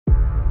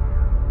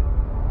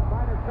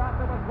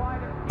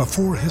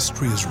Before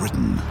history is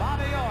written,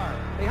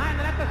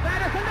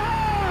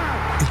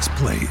 it's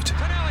played.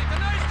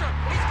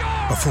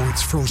 Before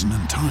it's frozen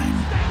in time,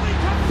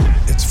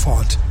 it's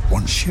fought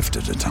one shift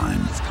at a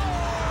time.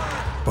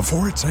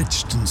 Before it's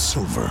etched in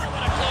silver,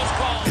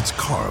 it's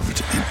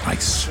carved in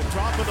ice.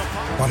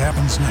 What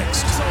happens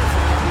next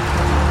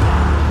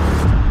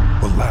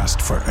will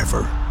last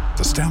forever.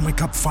 The Stanley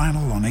Cup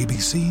Final on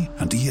ABC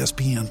and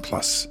ESPN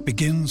Plus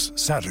begins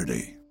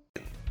Saturday.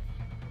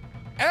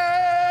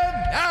 And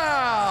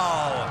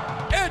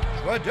now,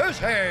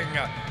 introducing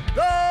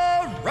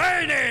the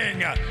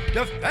reigning,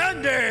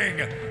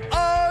 defending,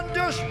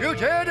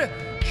 undisputed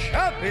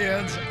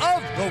champions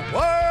of the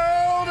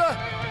world,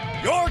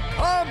 your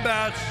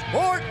combat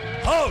sport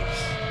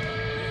hosts,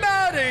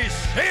 Matty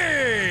C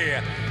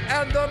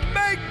and the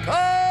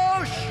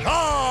Mako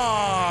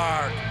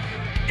Shark.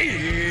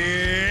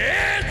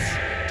 It's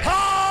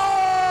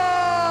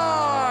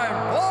time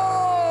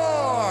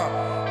for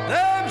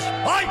them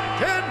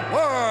fighting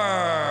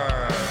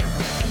words.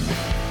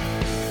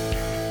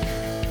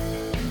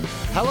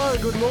 Hello,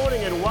 good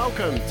morning and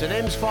welcome to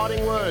Them's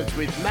Fighting Words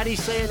with Matty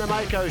C and the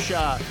Mako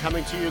Shark,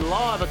 coming to you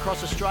live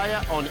across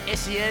Australia on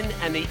SEN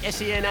and the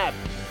SEN app.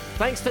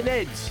 Thanks to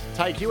Neds.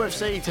 Take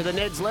UFC to the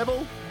Neds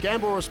level.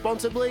 Gamble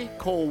responsibly.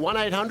 Call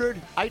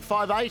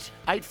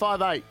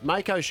 1-800-858-858.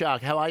 Mako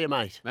Shark, how are you,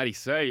 mate? Matty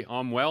C,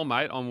 I'm well,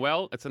 mate. I'm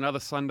well. It's another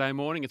Sunday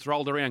morning. It's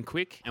rolled around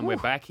quick, and we're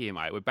back here,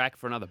 mate. We're back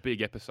for another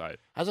big episode.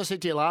 As I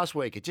said to you last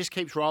week, it just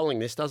keeps rolling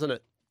this, doesn't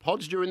it?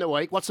 Pods during the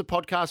week. What's the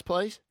podcast,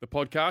 please? The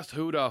podcast,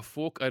 who the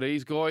fuck are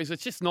these guys?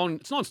 It's just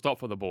non-stop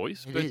for the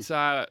boys. It but is.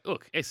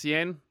 Look,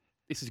 SEN,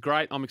 this is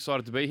great. I'm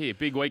excited to be here.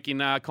 Big week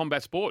in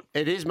combat sport.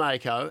 It is,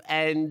 Mako,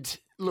 and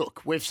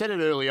look, we've said it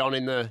early on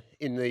in the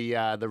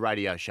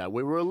radio show.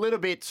 We were a little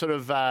bit sort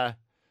of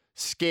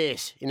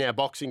scarce in our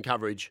boxing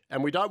coverage,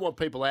 and we don't want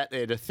people out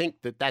there to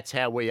think that that's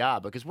how we are,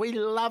 because we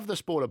love the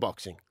sport of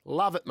boxing.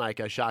 Love it,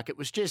 Mako Shark. It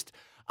was just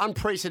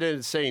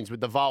unprecedented scenes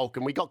with the Volk,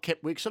 and we sort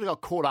of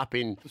got caught up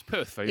in It was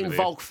Perth fever in there.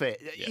 Volk fair,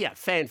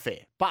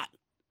 fanfare. But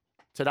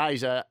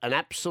today's an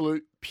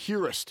absolute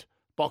purist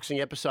boxing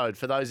episode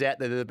for those out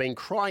there that have been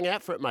crying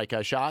out for it,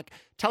 Mako Shark.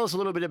 Tell us a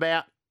little bit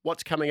about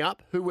what's coming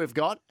up, who we've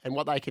got, and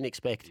what they can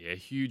expect. Yeah,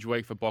 huge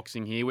week for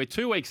boxing here. We're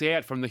 2 weeks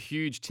out from the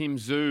huge Tim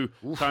Tszyu,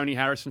 Tony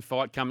Harrison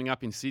fight coming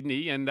up in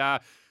Sydney, and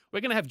we're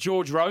going to have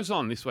George Rose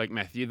on this week,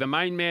 Matthew, the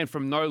main man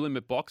from No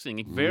Limit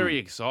Boxing. Very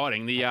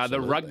exciting. The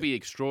rugby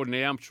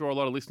extraordinaire. I'm sure a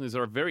lot of listeners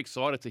are very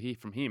excited to hear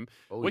from him.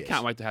 We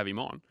can't wait to have him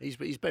on. He's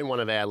been one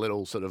of our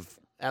little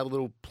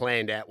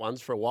planned out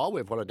ones for a while.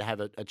 We've wanted to have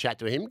a chat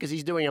to him because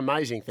he's doing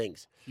amazing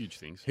things. Huge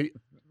things.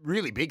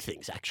 Really big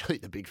things, actually,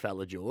 the big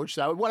fella, George.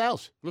 So what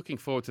else? Looking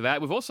forward to that.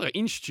 We've also,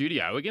 in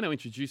studio, we're going to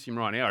introduce him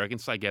right now. I can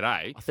say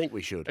g'day. I think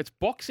we should. It's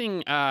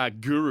boxing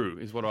guru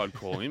is what I'd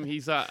call him.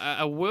 He's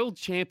a world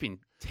champion,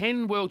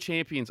 10 world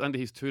champions under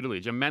his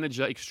tutelage, a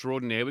manager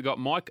extraordinaire. We've got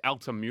Mike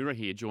Altamura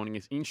here joining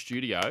us in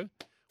studio.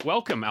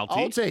 Welcome,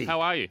 Alti.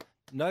 How are you?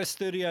 No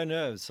studio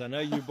nerves. I know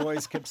you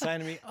boys kept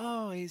saying to me,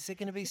 oh, is there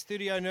going to be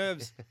studio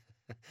nerves?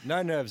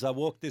 No nerves. I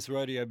walked this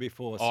rodeo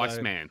before. So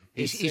Iceman.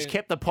 He's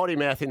kept the potty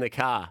mouth in the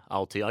car,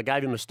 Alti. I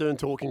gave him a stern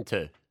talking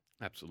to.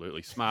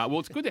 Absolutely smart.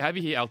 Well, it's good to have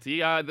you here, Alti.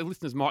 The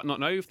listeners might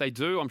not know. If they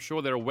do, I'm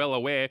sure they're well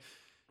aware.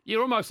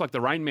 You're almost like the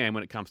Rain Man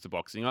when it comes to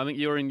boxing. I think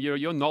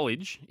your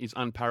knowledge is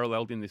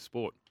unparalleled in this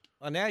sport.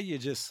 Well, now you're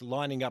just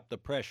lining up the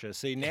pressure.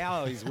 See,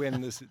 now is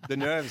when the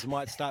nerves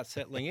might start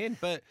settling in.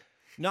 But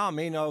no, I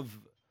mean, I've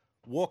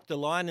walked the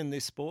line in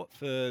this sport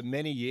for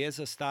many years.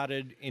 I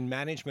started in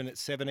management at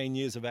 17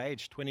 years of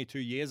age, 22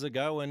 years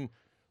ago, and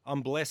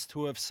I'm blessed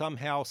to have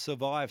somehow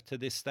survived to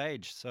this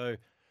stage. So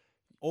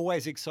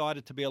always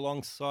excited to be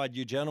alongside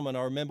you gentlemen.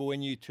 I remember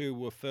when you two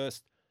were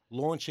first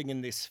launching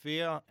in this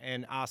sphere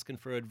and asking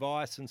for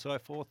advice and so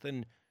forth,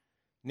 and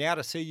now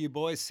to see you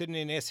boys sitting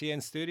in SEN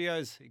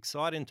studios,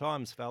 exciting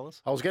times,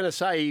 fellas. I was going to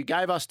say, you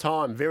gave us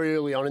time very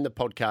early on in the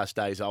podcast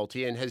days,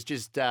 Alti, and has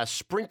just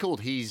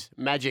sprinkled his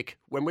magic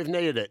when we've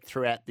needed it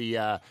throughout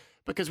the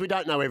because we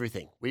don't know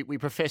everything. We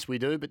profess we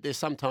do, but there's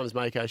sometimes,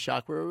 Mako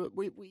Shark, where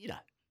we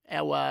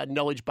our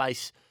knowledge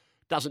base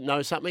doesn't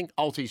know something.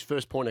 Alti's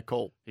first point of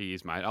call. He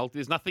is, mate.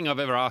 There's nothing I've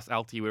ever asked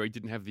Alti where he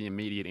didn't have the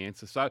immediate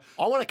answer. So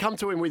I want to come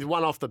to him with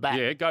one off the bat.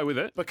 yeah, go with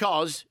it.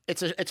 Because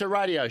it's a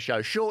radio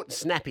show, short and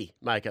snappy,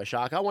 Mako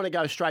Shark. I want to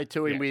go straight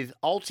to him with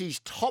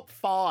Alti's top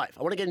 5.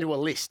 I want to get into a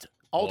list.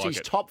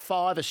 Alti's top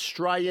 5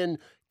 Australian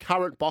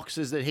current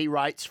boxers that he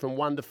rates from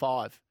 1 to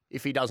 5,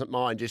 if he doesn't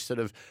mind just sort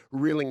of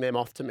reeling them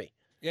off to me.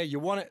 Yeah, you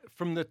want it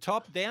from the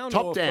top down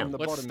Top or down. from the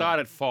Let's bottom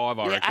start at 5,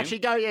 I reckon.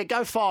 Actually,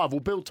 go 5.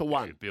 We'll build to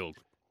 1. Build.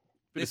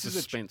 Bit This of is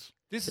a suspense.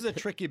 This is a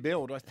tricky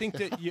build. I think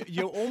that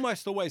you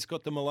almost always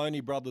got the Maloney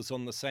brothers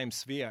on the same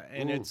sphere.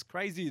 And it's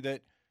crazy that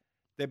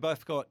they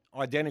both got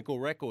identical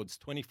records,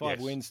 25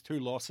 Yes. wins, 2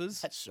 losses.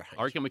 That's strange.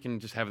 I reckon we can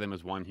just have them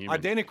as one human.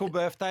 Identical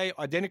birthday,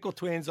 identical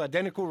twins,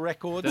 identical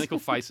records. Identical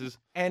faces.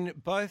 And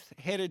both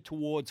headed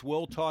towards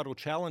world title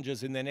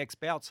challenges in their next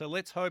bout. So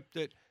let's hope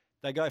that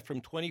They go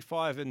from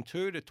 25-2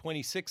 to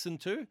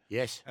 26-2.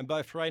 Yes. And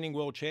both reigning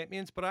world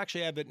champions. But I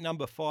actually have at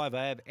number 5,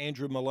 I have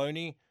Andrew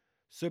Maloney,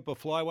 super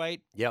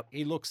flyweight. Yep.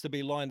 He looks to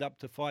be lined up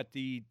to fight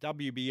the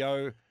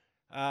WBO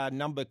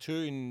number 2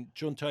 in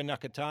Junto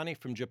Nakatani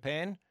from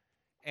Japan.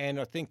 And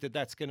I think that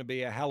that's going to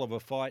be a hell of a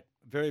fight.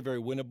 Very, very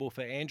winnable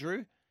for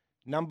Andrew.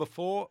 Number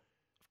 4,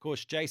 of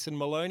course, Jason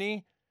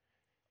Maloney.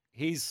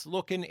 He's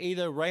looking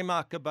either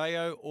Raymar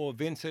Cabello or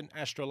Vincent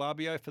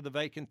Astrolabio for the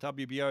vacant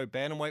WBO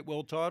bantamweight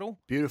world title.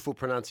 Beautiful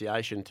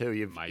pronunciation too.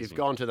 You've Amazing.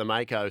 gone to the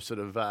Mako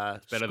sort of.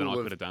 Better than I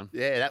could have done.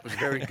 Yeah, that was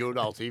very good,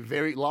 Alty.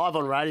 Very live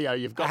on radio.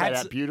 You've got that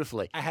out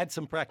beautifully. I had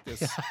some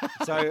practice.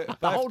 So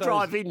The whole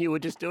drive in, you were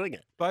just doing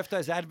it. Both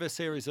those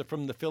adversaries are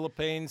from the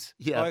Philippines.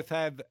 Yeah. Both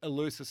have a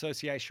loose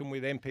association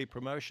with MP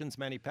Promotions,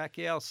 Manny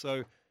Pacquiao.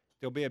 So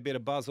there'll be a bit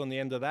of buzz on the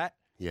end of that.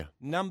 Yeah.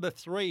 Number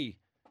 3,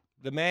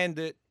 the man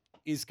that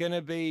is going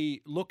to be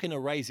looking to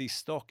raise his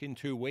stock in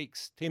 2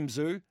 weeks, Tim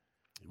Tszyu,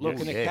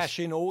 looking to Yes. cash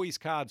in all his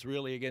cards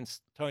really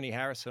against Tony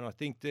Harrison. I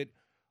think that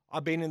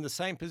I've been in the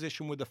same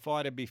position with the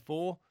fighter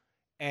before,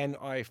 and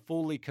I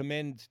fully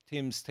commend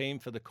Tim's team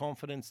for the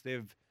confidence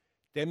they've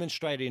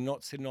demonstrated in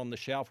not sitting on the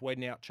shelf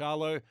waiting out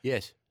Charlo.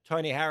 Yes.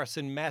 Tony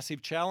Harrison,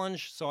 massive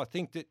challenge. So I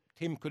think that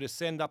Tim could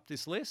ascend up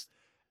this list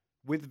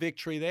with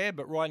victory there.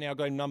 But right now,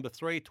 going number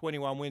 3,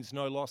 21 wins,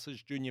 no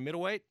losses, junior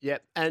middleweight.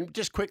 Yep. And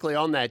just quickly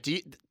on that,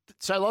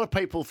 so a lot of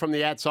people from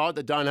the outside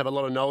that don't have a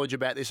lot of knowledge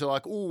about this are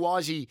like, oh, why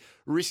is he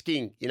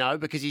risking,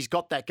 because he's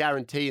got that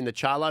guarantee in the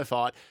Charlo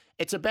fight.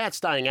 It's about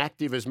staying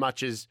active as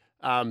much as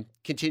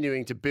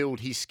continuing to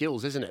build his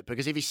skills, isn't it?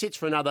 Because if he sits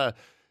for another,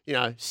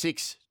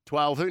 6,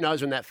 12, who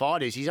knows when that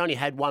fight is? He's only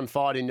had one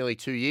fight in nearly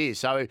 2 years.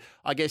 So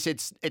I guess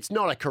it's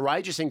not a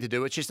courageous thing to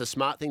do. It's just a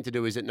smart thing to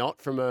do, is it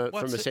not, from a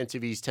sense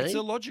of his team? It's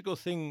a logical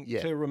thing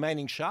Yeah. to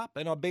remaining sharp.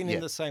 And I've been Yeah.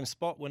 in the same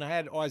spot when I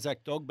had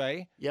Isaac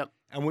Dogbe. Yep.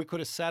 And we could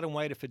have sat and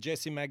waited for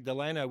Jesse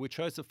Magdaleno. We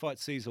chose to fight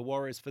Cesar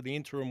Juarez for the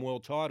interim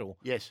world title.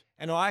 Yes.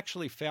 And I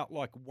actually felt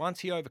like once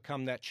he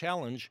overcome that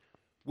challenge,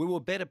 we were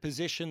better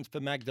positioned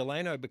for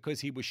Magdaleno because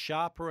he was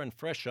sharper and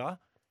fresher,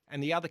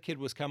 and the other kid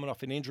was coming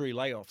off an injury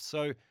layoff.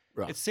 So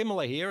Right. it's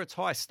similar here. It's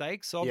high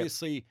stakes.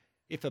 Obviously,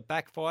 if it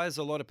backfires,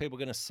 a lot of people are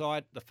going to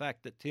cite the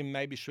fact that Tim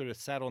maybe should have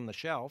sat on the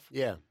shelf.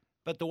 Yeah.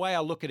 But the way I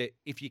look at it,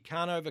 if you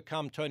can't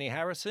overcome Tony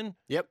Harrison,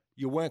 Yep.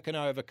 you weren't going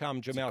to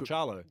overcome Jamal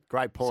Charlo.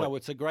 Great point. So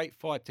it's a great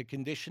fight to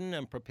condition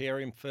and prepare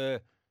him for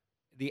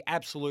the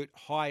absolute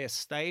highest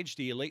stage,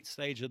 the elite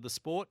stage of the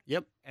sport.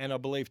 Yep. And I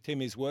believe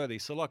Tim is worthy.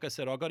 So like I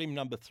said, I got him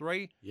number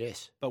 3,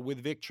 Yes. but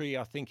with victory,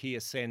 I think he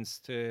ascends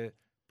to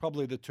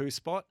probably the 2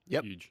 spot.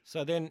 Yep. Huge.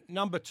 So then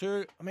number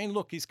 2,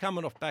 look, he's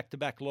coming off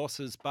back-to-back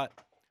losses, but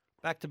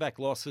back-to-back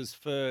losses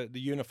for the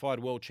Unified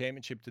World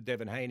Championship to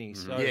Devin Haney.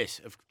 So Yes.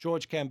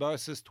 George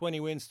Kambosos, 20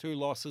 wins, 2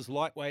 losses,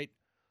 lightweight,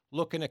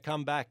 looking to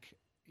come back.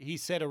 He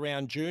said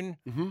around June,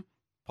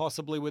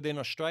 possibly within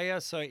Australia.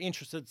 So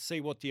interested to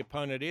see what the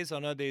opponent is. I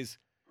know there's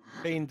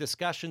been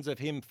discussions of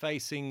him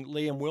facing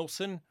Liam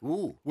Wilson,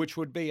 Ooh. which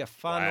would be a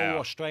fun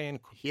Wow.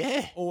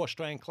 Yeah.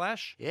 all-Australian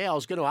clash. Yeah, I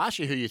was going to ask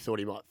you who you thought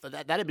he might.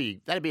 That'd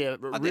be a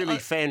really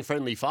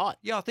fan-friendly fight.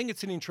 Yeah, I think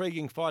it's an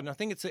intriguing fight, and I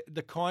think it's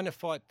the kind of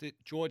fight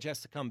that George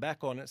has to come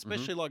back on,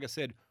 especially, like I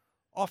said,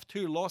 off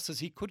 2 losses.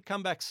 He could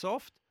come back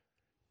soft,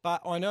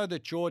 but I know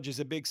that George is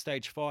a big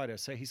stage fighter,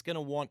 so he's going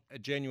to want a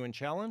genuine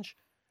challenge.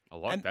 I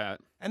like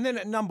that. And then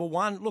at number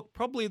 1, look,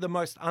 probably the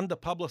most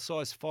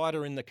under-publicised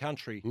fighter in the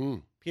country,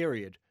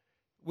 period,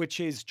 which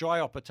is Jai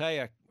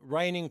Opetaia,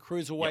 reigning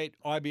cruiserweight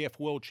IBF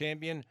world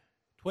champion,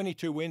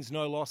 22 wins,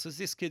 no losses.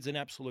 This kid's an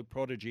absolute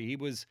prodigy. He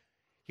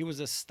was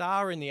a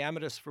star in the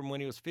amateurs from when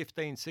he was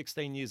 15,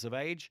 16 years of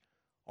age,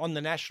 on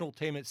the national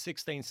team at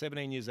 16,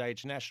 17 years of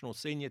age, national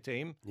senior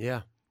team,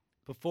 Yeah.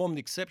 performed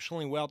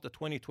exceptionally well at the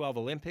 2012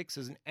 Olympics,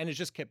 and has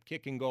just kept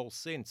kicking goals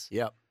since.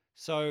 Yep.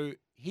 So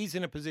he's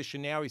in a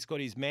position now. He's got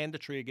his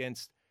mandatory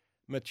against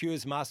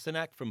Mateusz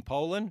Masternak from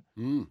Poland.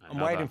 I'm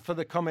waiting for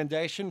the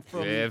commendation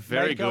from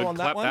very Mako good. on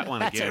Clap that one. that one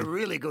That's again. a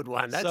really good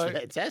one. That's So-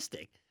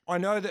 fantastic. I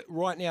know that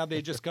right now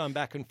they're just going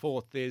back and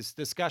forth. There's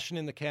discussion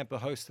in the camp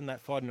of hosting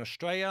that fight in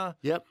Australia.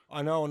 Yep.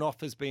 I know an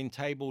offer's been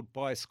tabled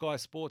by Sky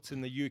Sports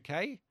in the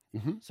UK.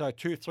 So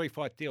 2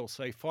 3-fight deal.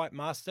 So you fight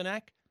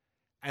Masternak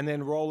and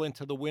then roll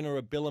into the winner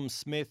of Billum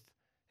Smith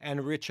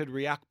and Richard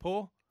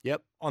Riakpo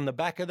Yep. on the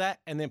back of that,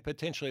 and then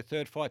potentially a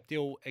 3rd fight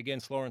deal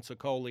against Lawrence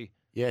Okoli,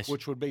 Yes.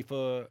 which would be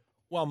for,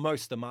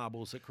 most of the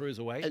marbles at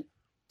cruiserweight. And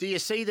do you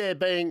see there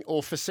being,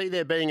 or foresee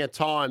there being, a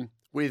time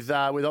with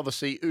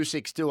obviously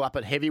Usyk still up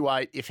at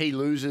heavyweight? If he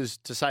loses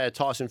to, say, a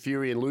Tyson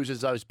Fury and loses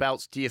those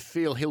belts, do you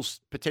feel he'll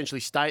potentially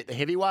stay at the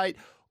heavyweight,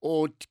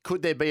 or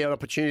could there be an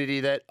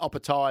opportunity that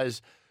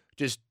Opetaia's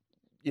just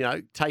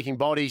taking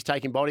bodies,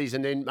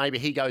 and then maybe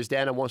he goes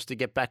down and wants to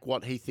get back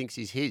what he thinks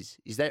is his?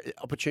 Is there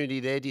opportunity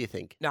there, do you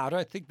think? No, I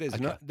don't think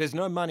there's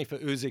no money for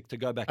Usyk to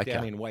go back down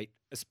Okay. in weight,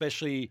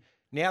 especially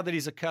now that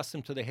he's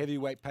accustomed to the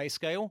heavyweight pay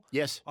scale.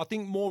 Yes. I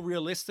think more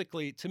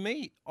realistically, to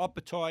me,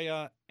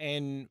 Opetaia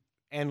and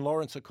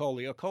Lawrence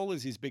Okoli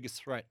is his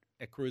biggest threat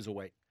at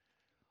cruiserweight.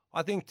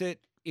 I think that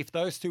if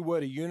those two were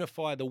to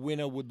unify, the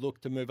winner would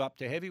look to move up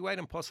to heavyweight,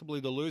 and possibly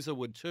the loser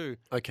would too,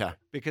 Okay.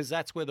 because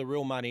that's where the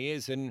real money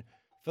is. And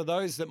for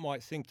those that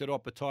might think that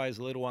Opatai is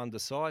a little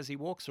undersized, he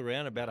walks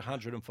around about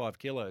 105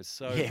 kilos.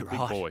 So Yeah, Big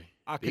right. boy.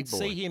 I Big could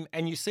see boy. him,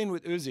 and you've seen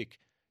with Usyk,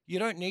 you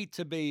don't need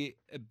to be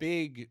a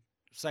big,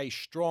 say,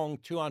 strong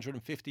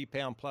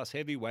 250-pound plus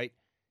heavyweight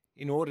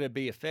in order to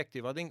be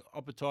effective. I think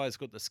Opatai's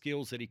got the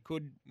skills that he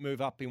could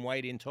move up in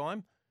weight in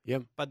time,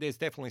 Yep. but there's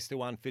definitely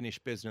still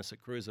unfinished business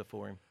at cruiser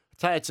for him.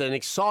 Tell you, it's an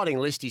exciting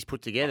list he's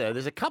put together.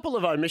 There's a couple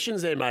of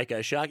omissions there,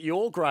 Mako Shark.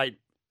 Your great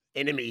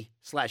enemy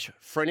 /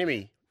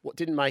 frenemy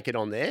didn't make it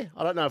on there.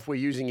 I don't know if we're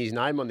using his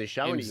name on this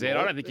show MZ,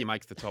 anymore. I don't think he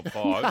makes the top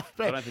 5.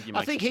 But I don't think he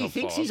makes I think the he top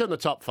thinks 5. he's on the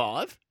top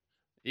 5.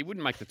 He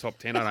wouldn't make the top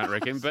 10, I don't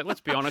reckon. But let's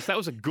be honest, that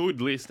was a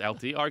good list,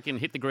 Alty. I reckon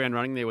hit the ground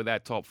running there with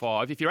that top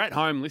 5. If you're at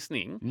home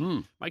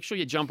listening, make sure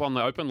you jump on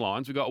the open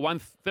lines. We've got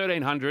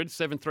 1300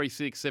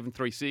 736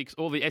 736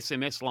 or the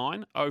SMS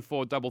line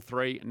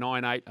 0433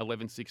 98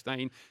 11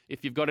 16.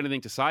 If you've got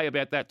anything to say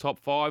about that top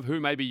 5, who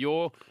maybe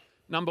your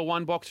number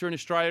 1 boxer in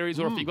Australia is,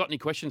 or if you've got any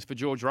questions for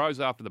George Rose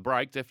after the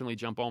break, definitely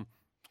jump on.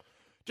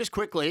 Just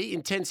quickly,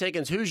 in 10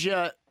 seconds, who's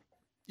your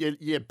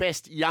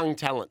best young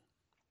talent?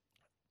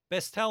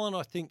 Best talent,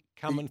 I think,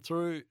 coming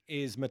through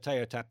is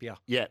Matteo Tapia.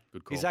 Yeah.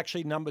 Good call. He's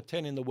actually number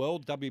 10 in the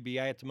world,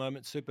 WBA at the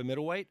moment, super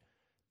middleweight.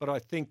 But I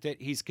think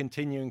that he's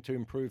continuing to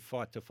improve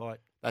fight to fight.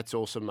 That's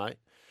awesome, mate.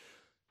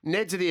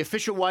 Neds are the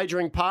official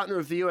wagering partner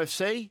of the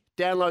UFC.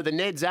 Download the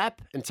Neds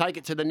app and take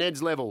it to the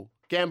Neds level.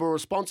 Gamble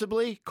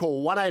responsibly.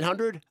 Call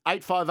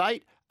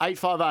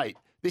 1-800-858-858.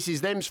 This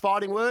is Them's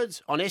Fighting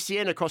Words on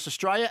SEN across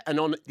Australia and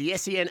on the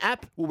SEN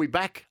app. We'll be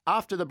back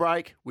after the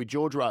break with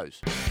George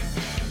Rose.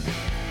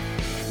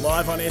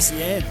 Live on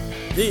SEN,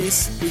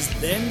 this is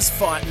Them's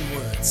Fighting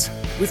Words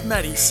with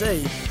Matty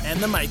C and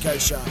the Mako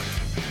Shark.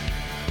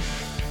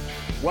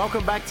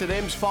 Welcome back to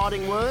Them's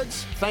Fighting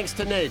Words. Thanks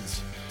to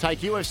Neds. Take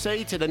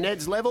UFC to the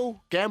Neds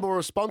level. Gamble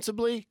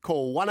responsibly.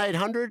 Call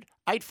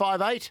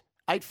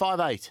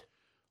 1-800-858-858.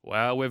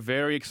 Well, we're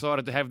very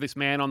excited to have this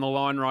man on the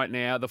line right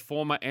now, the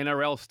former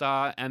NRL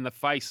star and the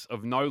face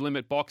of No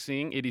Limit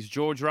Boxing. It is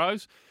George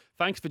Rose.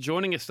 Thanks for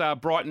joining us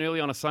bright and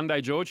early on a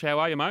Sunday, George. How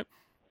are you, mate?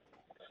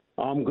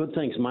 I'm good,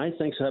 thanks, mate.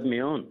 Thanks for having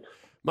me on.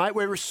 Mate,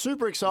 we're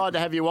super excited to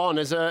have you on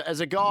as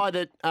a guy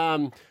that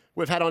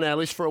we've had on our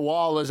list for a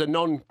while as a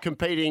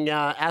non-competing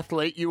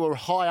athlete. You were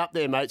high up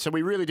there, mate, so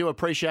we really do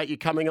appreciate you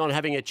coming on and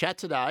having a chat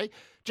today.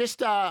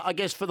 Just, I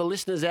guess, for the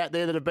listeners out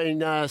there that have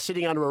been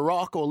sitting under a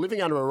rock or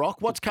living under a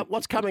rock, what's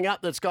coming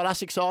up that's got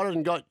us excited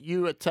and got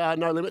you at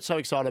No Limit so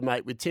excited,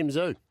 mate, with Tim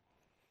Tszyu?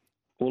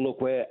 Well,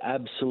 look, we're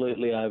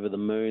absolutely over the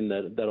moon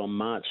that on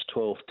March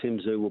 12th, Tim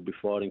Tszyu will be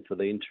fighting for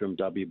the interim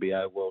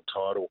WBA world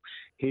title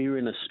here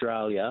in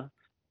Australia,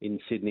 in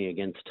Sydney,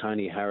 against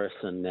Tony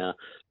Harrison. Now,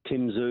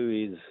 Tim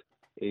Tszyu is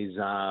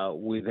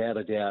without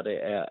a doubt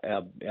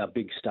our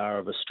big star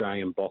of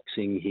Australian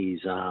boxing.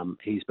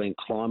 He's been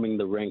climbing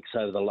the ranks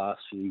over the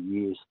last few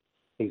years.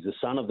 He's the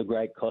son of the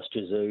great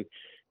Kostya Tszyu,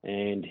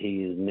 and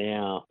he is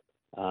now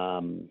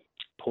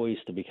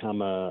poised to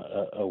become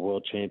a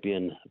world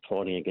champion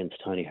fighting against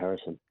Tony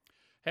Harrison.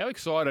 How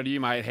excited are you,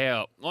 mate?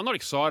 Well, not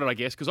excited, I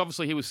guess, because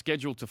obviously he was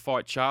scheduled to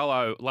fight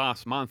Charlo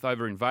last month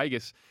over in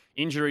Vegas.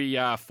 Injury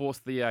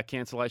forced the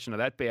cancellation of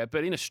that bout.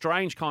 But in a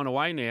strange kind of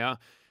way now,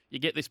 you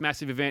get this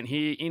massive event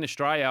here in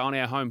Australia on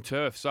our home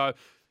turf. So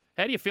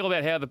how do you feel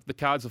about how the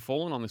cards have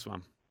fallen on this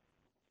one?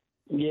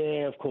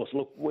 Yeah, of course.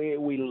 Look,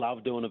 we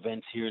love doing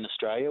events here in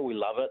Australia. We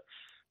love it.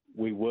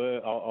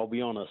 I'll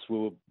be honest,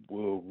 we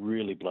were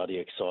really bloody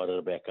excited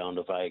about going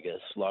to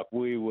Vegas. Like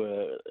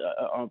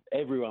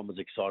everyone was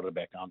excited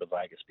about going to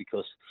Vegas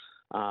because,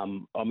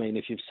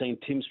 if you've seen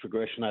Tim's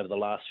progression over the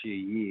last few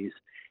years,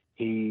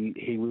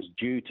 he was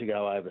due to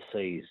go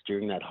overseas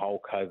during that whole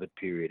COVID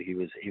period. He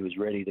was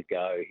ready to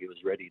go. He was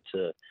ready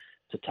to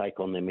take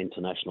on them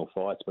international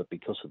fights, but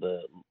because of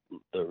the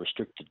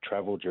restricted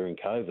travel during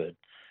COVID,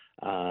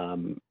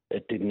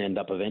 it didn't end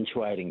up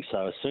eventuating.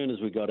 So as soon as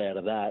we got out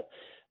of that,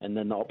 and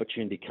then the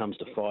opportunity comes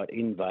to fight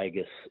in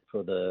Vegas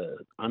for the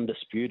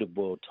undisputed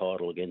world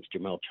title against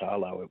Jermell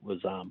Charlo,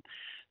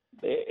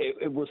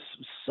 it was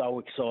so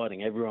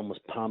exciting. Everyone was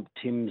pumped.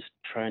 Tim's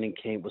training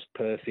camp was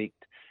perfect.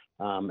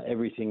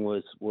 Everything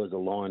was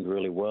aligned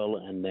really well,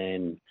 and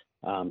then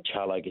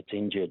Charlo gets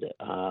injured.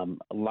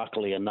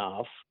 Luckily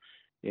enough,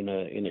 in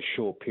a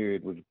short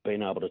period, we've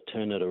been able to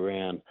turn it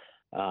around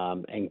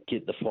and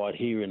get the fight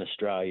here in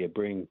Australia.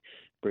 Bring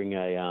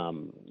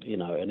an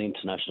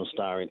international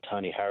star in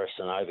Tony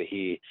Harrison over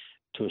here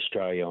to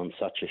Australia on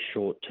such a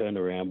short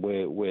turnaround.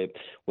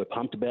 We're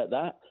pumped about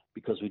that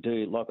because we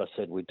do, like I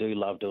said, we do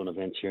love doing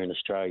events here in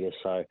Australia.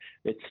 So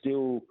it's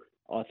still,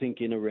 I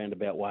think, in a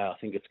roundabout way, I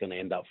think it's going to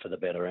end up for the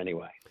better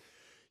anyway.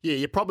 Yeah,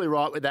 you're probably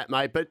right with that,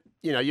 mate. But,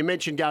 you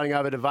mentioned going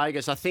over to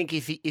Vegas. I think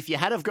if you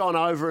had have gone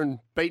over and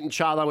beaten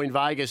Charlo in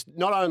Vegas,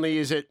 not only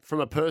is it from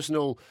a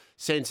personal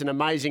sense an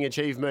amazing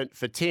achievement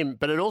for Tim,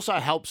 but it also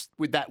helps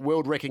with that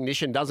world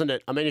recognition, doesn't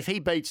it? I mean, if he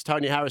beats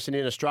Tony Harrison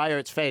in Australia,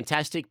 it's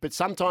fantastic. But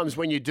sometimes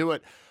when you do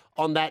it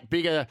on that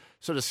bigger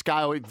sort of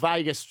scale,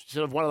 Vegas,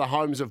 sort of one of the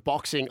homes of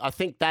boxing, I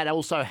think that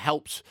also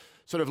helps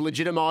sort of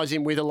legitimise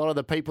him with a lot of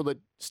the people that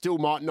still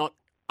might not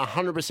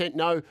 100%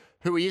 know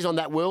who he is on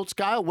that world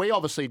scale. We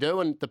obviously do,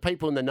 and the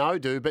people in the know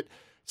do, but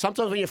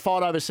sometimes when you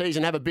fight overseas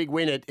and have a big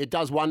win, it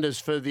does wonders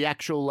for the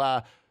actual,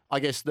 I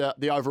guess,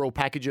 the overall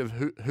package of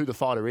who the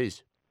fighter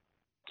is.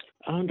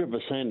 100%,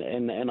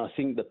 and I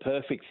think the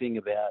perfect thing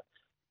about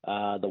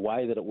the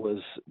way that it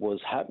was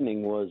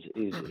happening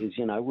is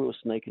we were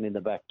sneaking in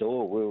the back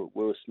door.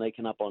 We were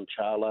sneaking up on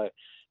Charlo.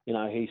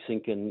 He's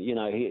thinking,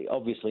 he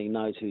obviously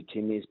knows who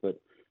Tim is, but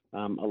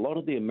a lot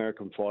of the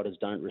American fighters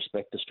don't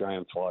respect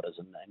Australian fighters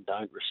and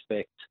don't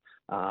respect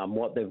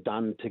what they've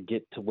done to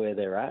get to where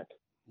they're at.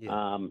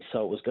 Yeah.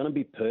 So it was going to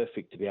be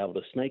perfect to be able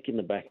to sneak in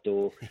the back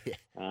door,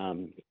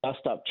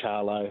 bust up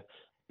Charlo,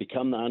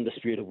 become the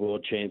undisputed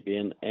world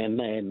champion, and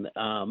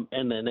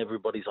then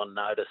everybody's on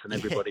notice and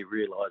everybody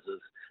realises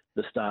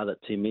the star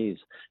that Tim is.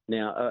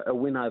 Now, a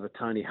win over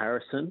Tony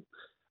Harrison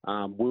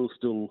will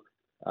still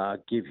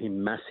give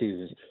him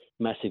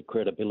massive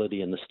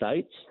credibility in the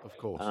States. Of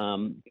course.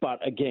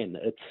 But again,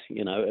 it's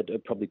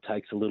it probably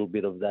takes a little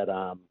bit of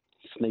that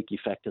sneaky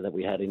factor that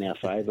we had in our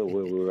favour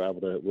where we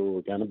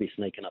were going to be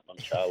sneaking up on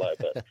Charlo,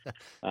 but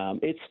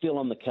it's still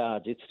on the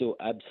cards. It's still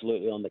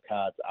absolutely on the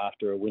cards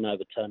after a win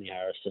over Tony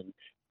Harrison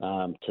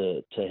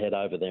to head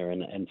over there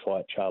and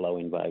fight Charlo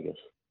in Vegas.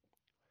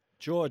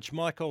 George,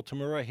 Michael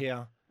Tamura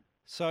here.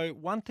 So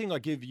one thing I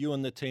give you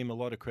and the team a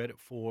lot of credit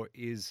for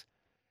is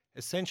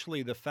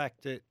essentially the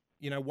fact that,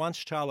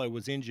 once Charlo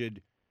was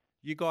injured,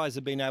 you guys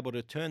have been able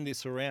to turn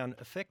this around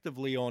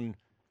effectively on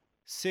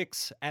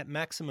 6, at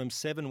maximum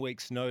 7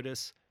 weeks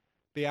notice,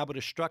 be able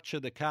to structure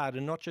the card.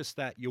 And not just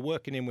that, you're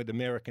working in with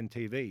American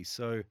TV.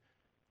 So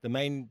the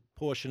main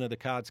portion of the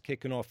card's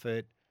kicking off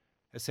at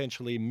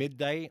essentially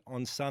midday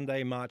on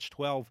Sunday, March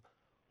 12.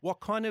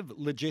 What kind of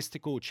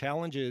logistical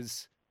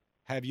challenges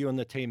have you and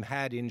the team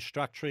had in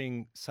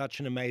structuring such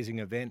an amazing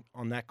event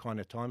on that kind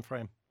of time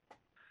frame?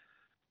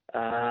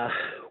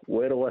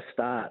 Where do I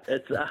start?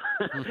 It's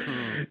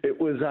it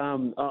was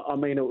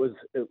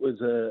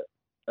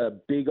a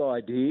big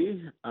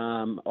idea.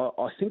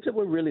 I think that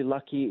we're really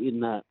lucky in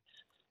that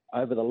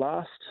over the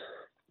last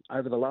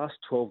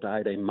 12 to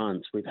 18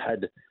 months we've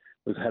had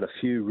a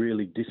few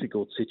really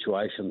difficult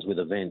situations with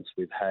events.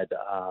 We've had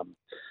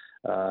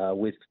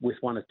with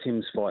one of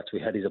Tim's fights, we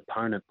had his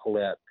opponent pull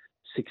out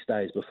 6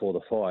 days before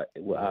the fight.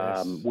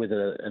 Yes. With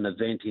an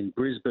event in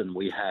Brisbane,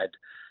 we had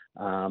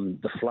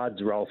the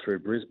floods roll through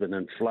Brisbane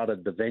and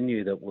flooded the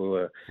venue that we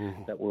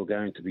were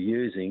going to be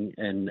using,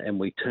 and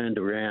we turned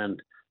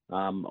around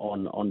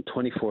on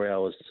 24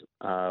 hours.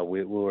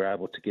 We were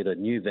able to get a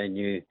new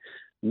venue,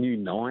 new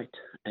night,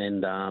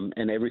 and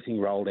everything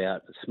rolled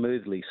out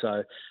smoothly.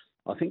 So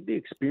I think the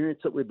experience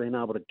that we've been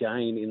able to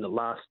gain in the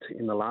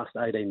last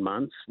 18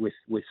 months with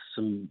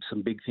some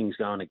big things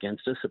going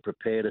against us, have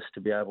prepared us to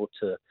be able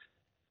to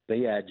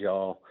be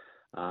agile,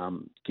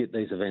 get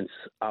these events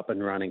up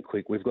and running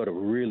quick. We've got a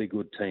really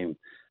good team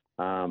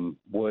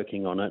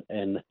working on it,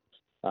 and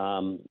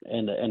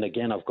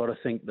again, I've got to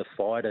thank the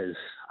fighters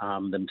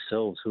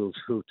themselves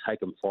who've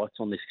taken fights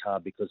on this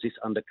card, because this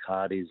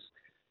undercard is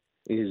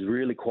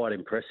really quite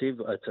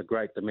impressive. It's a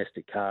great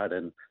domestic card,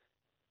 and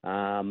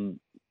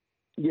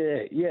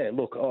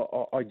look,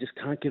 I just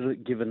can't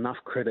give enough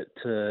credit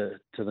to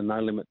the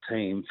No Limit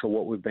team for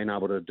what we've been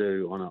able to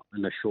do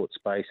in a short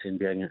space in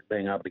being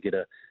able to get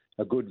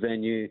a good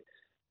venue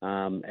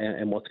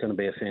and what's going to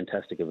be a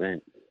fantastic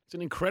event. It's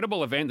an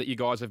incredible event that you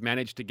guys have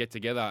managed to get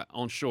together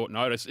on short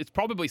notice. It's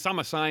probably, some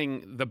are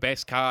saying, the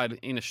best card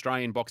in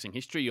Australian boxing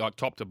history, like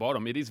top to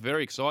bottom. It is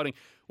very exciting.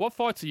 What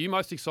fights are you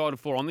most excited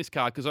for on this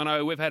card? Because I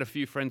know we've had a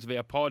few friends of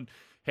our pod,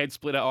 head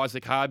splitter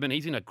Isaac Hardman.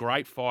 He's in a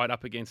great fight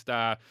up against... who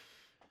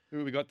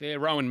have we got there?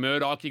 Rowan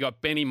Murdoch. You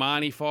got Benny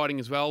Marnie fighting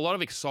as well. A lot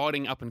of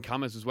exciting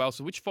up-and-comers as well.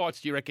 So which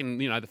fights do you reckon,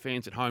 the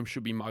fans at home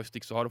should be most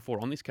excited for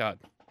on this card?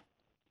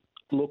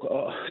 Look,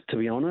 to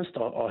be honest,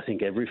 I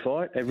think every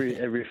fight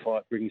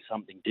brings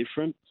something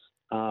different.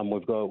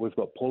 We've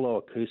got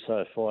Paulo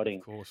Acuso fighting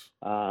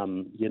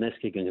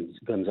Yuneski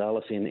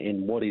Gonzalez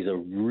in what is a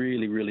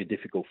really, really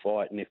difficult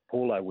fight. And if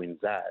Paulo wins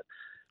that,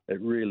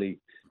 it really,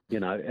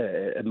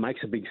 it makes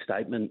a big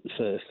statement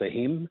for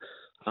him.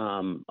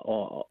 On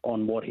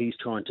what he's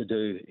trying to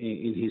do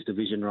in his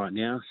division right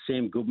now.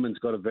 Sam Goodman's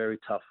got a very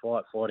tough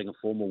fight, fighting a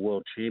former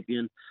world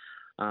champion.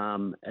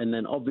 And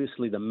then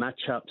obviously the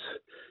matchups,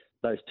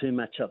 those two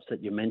matchups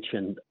that you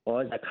mentioned,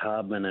 Isaac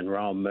Hardman and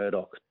Rowan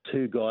Murdoch,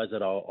 two guys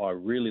that I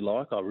really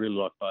like. I really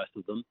like both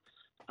of them.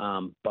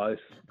 Both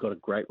got a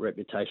great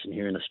reputation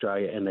here in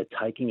Australia, and they're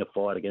taking a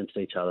fight against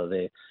each other.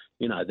 They're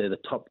the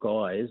top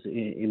guys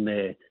in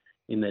their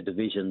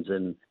divisions,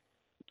 and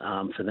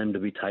for them to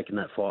be taking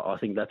that fight. I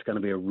think that's going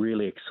to be a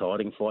really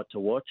exciting fight to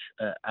watch,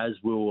 as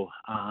will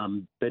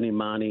Benny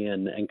Marnie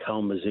and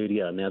Cole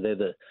Mazzutia. Now,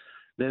 they're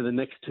the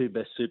next two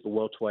best super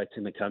welterweights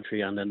in the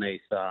country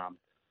underneath Tim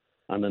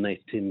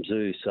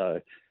Tszyu. So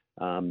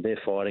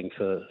they're fighting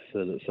for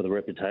the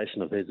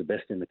reputation of who's the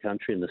best in the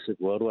country in the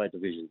super welterweight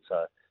division.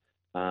 So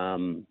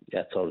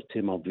outside of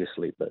Tim,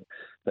 obviously, but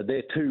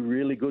they're two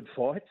really good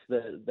fights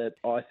that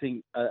I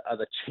think are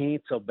the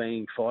chance of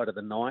being fight of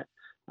the night.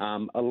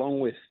 Along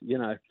with,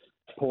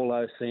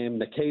 Paulo, Sam,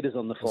 Nikita's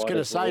on the fight. I was going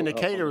to say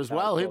Nikita as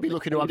well. He'll be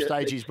looking to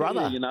upstage his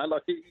brother. I know.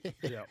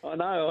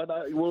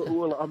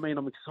 Well, I mean,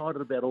 I'm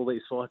excited about all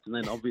these fights. And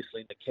then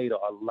obviously Nikita,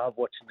 I love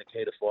watching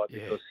Nikita fight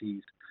because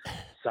he's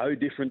so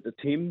different to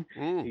Tim.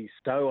 He's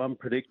so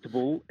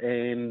unpredictable.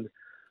 And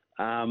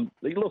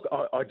look,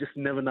 I just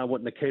never know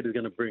what Nikita's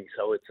going to bring.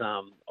 So it's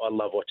I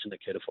love watching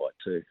Nikita fight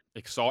too.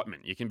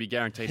 Excitement. You can be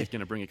guaranteed he's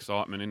going to bring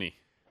excitement, isn't he?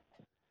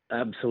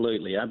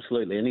 Absolutely. And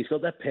he's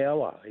got that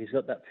power. He's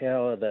got that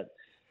power that,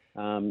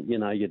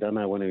 you don't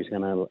know when he's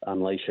going to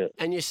unleash it.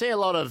 And you see a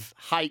lot of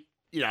hate,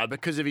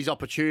 because of his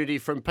opportunity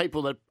from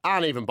people that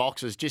aren't even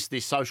boxers, just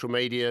this social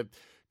media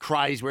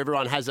craze where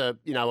everyone has a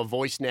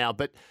voice now.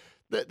 But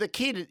the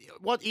kid,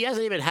 he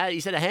hasn't even had,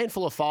 he's had a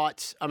handful of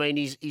fights. I mean,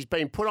 he's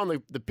been put on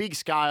the big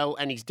scale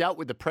and he's dealt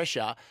with the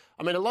pressure.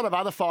 I mean, a lot of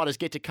other fighters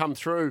get to come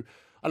through.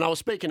 And I was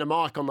speaking to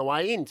Mike on the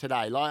way in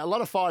today. Like, a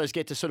lot of fighters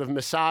get to sort of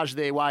massage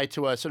their way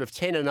to a sort of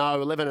 10-0,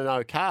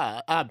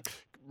 11-0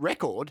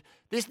 record.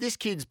 This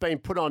kid's been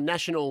put on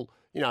national,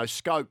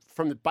 scope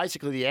from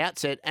basically the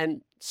outset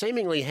and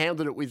seemingly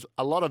handled it with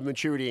a lot of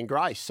maturity and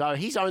grace. So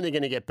he's only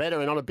going to get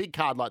better. And on a big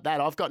card like that,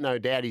 I've got no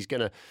doubt he's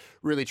going to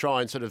really try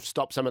and sort of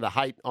stop some of the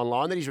hate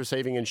online that he's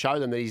receiving and show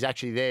them that he's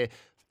actually there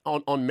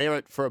on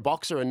merit for a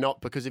boxer and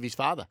not because of his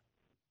father.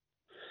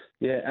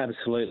 Yeah,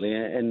 absolutely.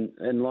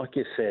 And like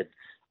you said,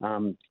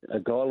 a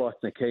guy like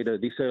Nikita,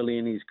 this early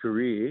in his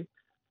career,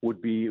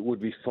 would be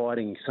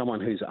fighting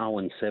someone who's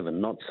 0-7,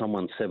 not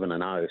someone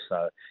 7-0.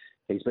 So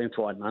he's been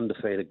fighting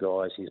undefeated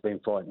guys. He's been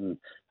fighting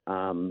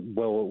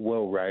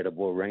well-rated,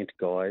 well-ranked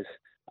guys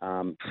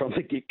from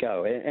the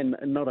get-go. And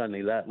not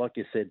only that, like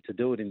you said, to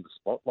do it in the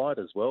spotlight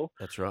as well.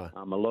 That's right.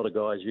 A lot of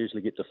guys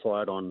usually get to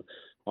fight on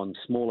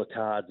smaller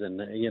cards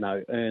and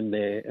earn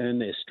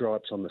their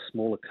stripes on the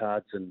smaller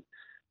cards and.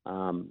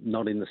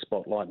 Not in the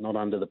spotlight, not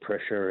under the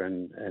pressure,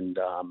 and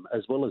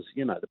as well as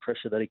the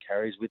pressure that he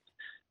carries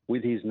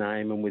with his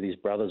name and with his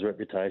brother's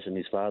reputation,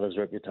 his father's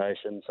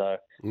reputation. So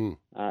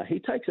he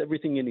takes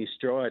everything in his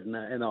stride,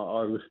 and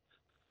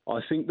I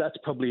think that's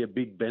probably a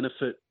big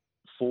benefit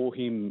for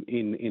him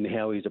in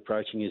how he's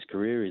approaching his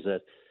career. Is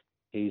that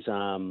he's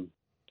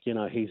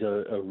he's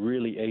a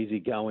really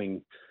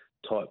easygoing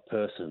type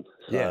person.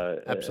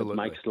 So absolutely,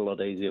 it makes it a lot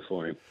easier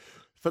for him.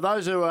 For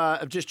those who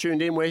have just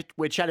tuned in, we're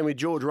chatting with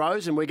George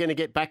Rose and we're going to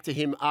get back to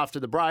him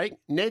after the break.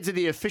 Neds are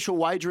the official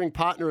wagering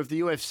partner of the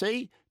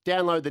UFC.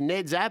 Download the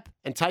Neds app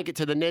and take it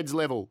to the Neds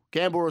level.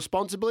 Gamble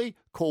responsibly.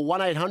 Call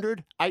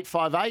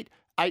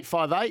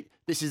 1-800-858-858.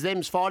 This is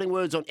Them's Fighting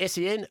Words on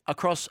SEN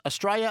across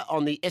Australia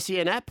on the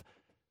SEN app.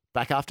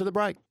 Back after the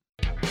break.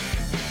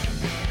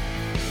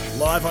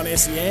 Live on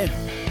SEN,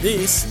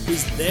 this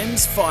is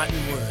Them's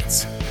Fighting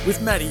Words with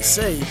Matty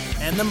C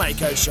and the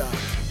Mako Shark.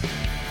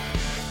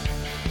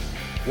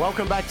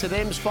 Welcome back to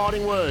Them's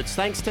Fighting Words.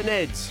 Thanks to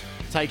Neds.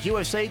 Take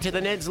UFC to the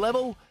Neds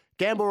level.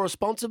 Gamble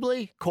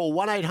responsibly. Call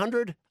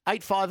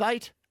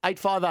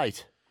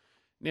 1-800-858-858.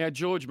 Now,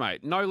 George,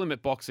 mate, No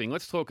Limit Boxing.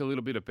 Let's talk a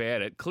little bit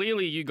about it.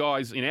 Clearly, you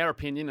guys, in our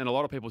opinion, and a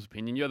lot of people's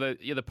opinion, you're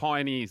the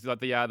pioneers,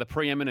 like the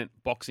preeminent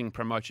boxing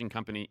promotion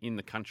company in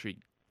the country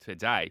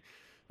today.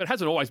 But it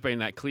hasn't always been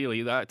that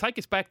clearly. Take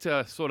us back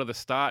to sort of the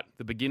start,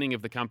 the beginning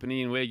of the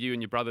company, and where you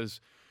and your brothers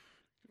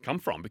come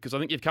from, because I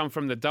think you've come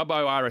from the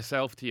Dubbo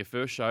RSL to your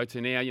first show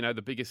to now,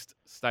 the biggest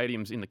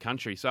stadiums in the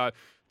country. So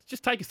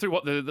just take us through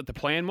what the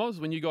plan was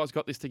when you guys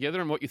got this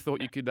together and what you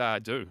thought you could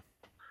do.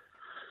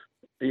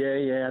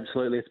 Yeah,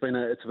 absolutely. It's been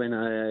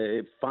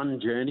a fun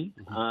journey.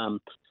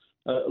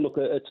 Look,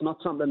 it's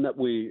not something that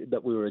we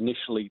were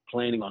initially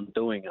planning on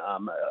doing.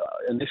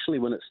 Initially,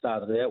 when it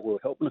started out, we were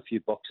helping a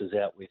few boxers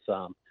out with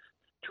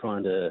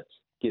trying to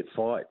get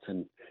fights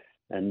and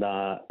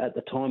at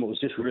the time, it was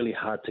just really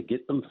hard to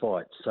get them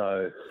fights.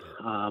 So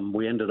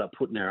we ended up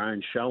putting our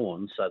own show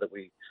on so that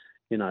we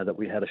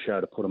had a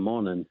show to put them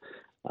on. And,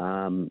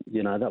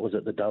 that was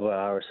at the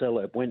Dubbo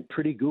RSL. It went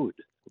pretty good.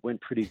 And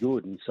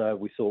so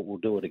we thought we'll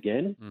do it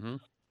again. Mm-hmm.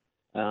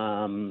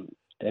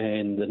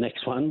 And the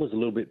next one was a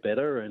little bit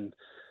better. And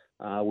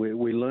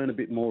we learn a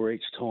bit more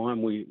each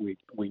time. We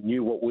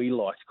knew what we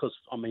liked because,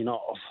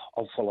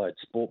 I've followed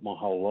sport my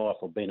whole life.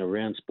 I've been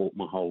around sport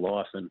my whole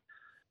life. And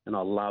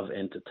I love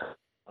entertainment.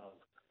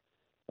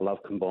 I love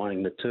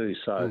combining the two.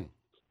 So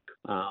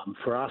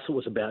for us, it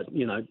was about,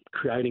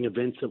 creating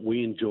events that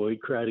we enjoyed,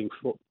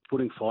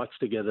 putting fights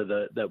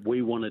together that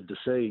we wanted to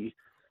see.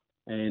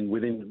 And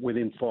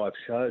within 5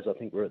 shows, I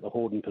think we're at the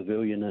Hordern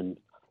Pavilion and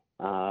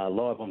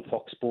live on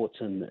Fox Sports.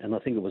 And I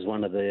think it was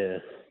one of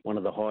the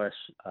highest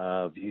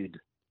viewed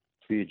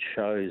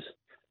shows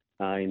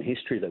in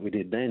history that we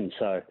did then.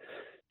 So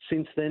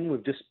since then,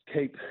 we've just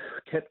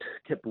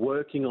kept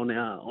working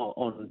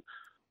on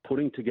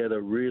putting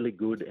together really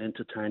good,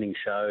 entertaining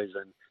shows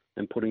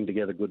and putting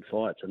together good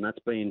fights, and that's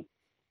been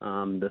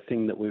the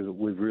thing that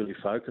we've really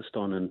focused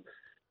on. And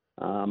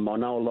I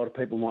know a lot of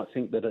people might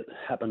think that it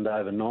happened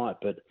overnight,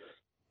 but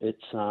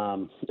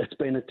it's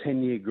been a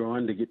 10-year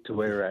grind to get to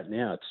where we're at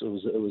now. It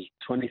was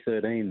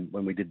 2013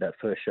 when we did that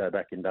first show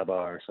back in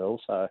WRSL.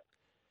 So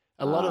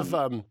a lot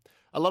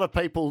of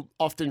people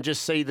often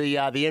just see the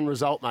end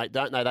result, mate,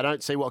 don't they? They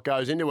don't see what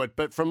goes into it.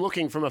 But from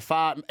looking from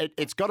afar,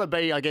 it's got to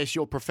be, I guess,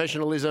 your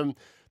professionalism,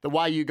 the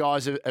way you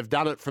guys have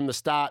done it from the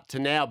start to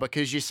now,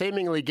 because you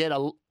seemingly get,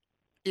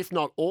 if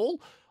not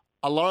all,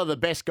 a lot of the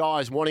best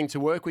guys wanting to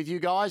work with you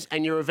guys,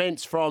 and your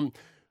events from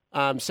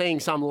seeing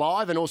some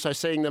live and also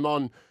seeing them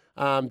on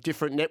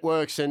different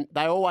networks, and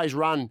they always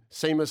run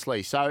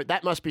seamlessly. So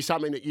that must be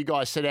something that you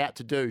guys set out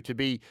to do, to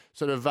be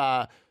sort of,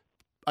 I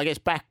guess,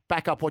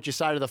 back up what you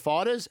say to the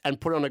fighters and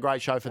put on a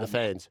great show for the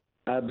fans.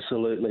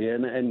 Absolutely,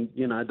 and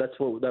you know that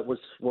was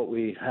what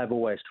we have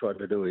always tried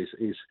to do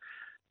is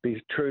be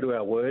true to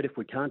our word. If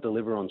we can't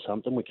deliver on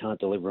something, we can't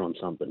deliver on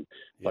something.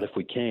 Yeah. But if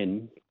we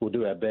can, we'll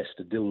do our best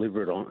to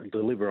deliver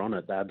on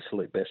it the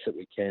absolute best that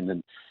we can.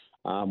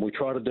 And we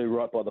try to do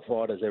right by the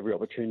fighters every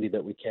opportunity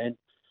that we can.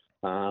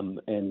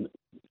 And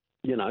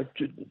you know,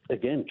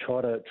 again,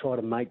 try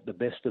to make the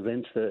best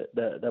events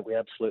that we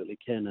absolutely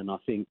can. And I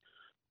think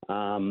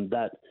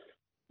that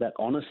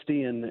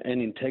honesty and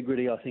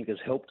integrity, I think, has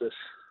helped us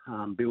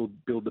build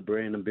the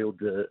brand and build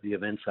the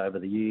events over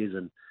the years,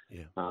 and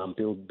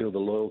build the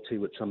loyalty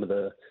with some of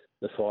the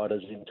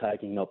fighters in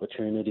taking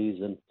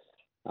opportunities. And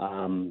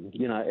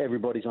you know,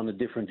 everybody's on a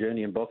different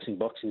journey in boxing.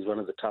 Boxing is one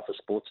of the toughest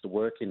sports to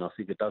work in. I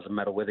think it doesn't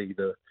matter whether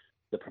you're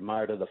the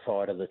promoter, the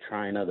fighter, the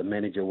trainer, the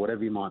manager,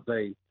 whatever you might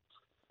be.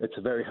 It's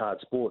a very hard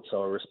sport.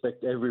 So I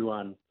respect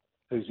everyone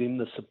who's in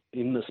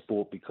the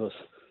sport, because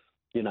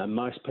you know,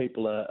 most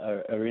people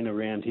are in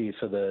around here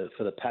for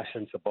the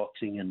passion for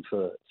boxing and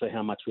for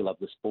how much we love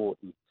the sport.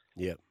 And,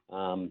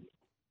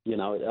 you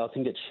know, I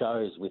think it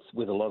shows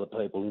with a lot of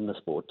people in the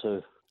sport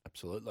too.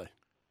 Absolutely.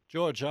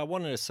 George, I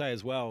wanted to say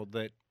as well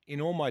that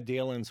in all my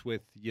dealings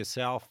with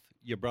yourself,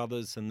 your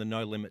brothers and the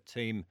No Limit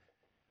team,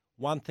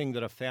 one thing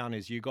that I found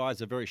is you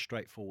guys are very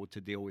straightforward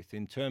to deal with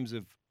in terms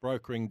of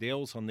brokering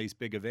deals on these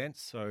big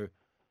events. So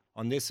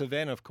on this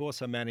event, of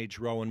course, I manage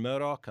Rowan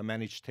Murdoch. I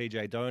manage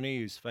TJ Doney,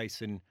 who's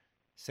facing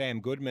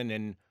Sam Goodman,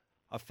 and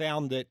I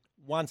found that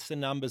once the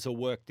numbers are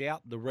worked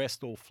out, the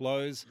rest all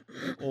flows,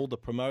 all the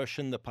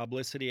promotion, the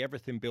publicity,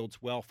 everything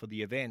builds well for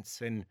the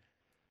events. And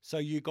so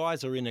you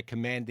guys are in a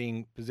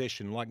commanding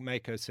position. Like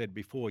Mako said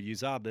before, you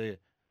are the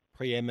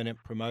preeminent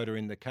promoter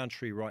in the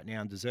country right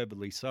now, and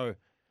deservedly so.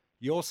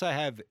 You also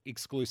have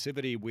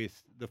exclusivity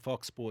with the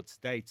Fox Sports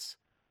dates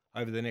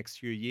over the next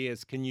few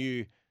years. Can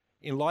you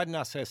enlighten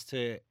us as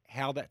to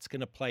how that's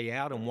going to play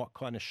out and what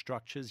kind of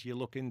structures you're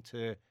looking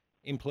to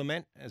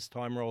implement as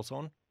time rolls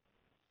on?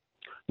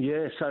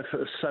 Yeah, so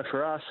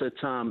for us, it's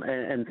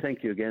and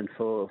thank you again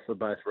for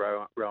both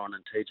Rowan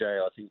and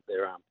TJ. I think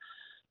they're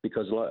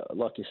because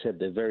like you said,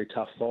 they're very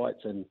tough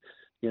fights, and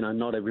you know,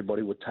 not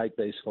everybody would take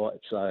these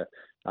fights. So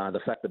the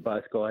fact that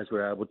both guys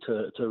were able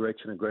to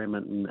reach an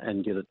agreement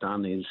and get it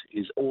done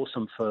is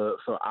awesome for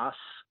us,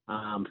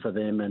 for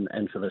them,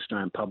 and for the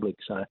Australian public.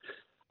 So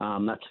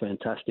that's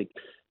fantastic.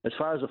 As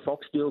far as the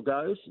Fox deal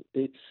goes,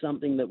 it's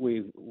something that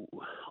we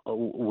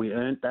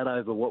earned that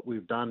over what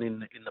we've done in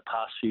the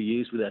past few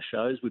years with our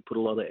shows. We put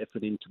a lot of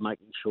effort into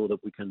making sure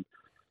that we can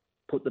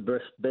put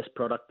the best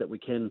product that we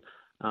can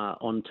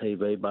on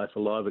TV, both a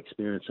live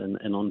experience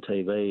and on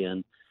TV.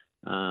 And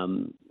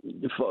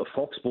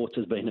Fox Sports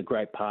has been a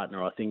great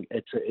partner. I think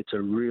it's a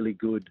really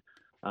good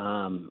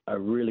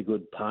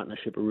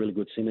partnership, a really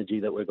good synergy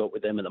that we've got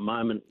with them at the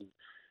moment.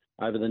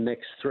 Over the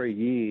next 3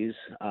 years,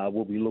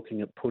 we'll be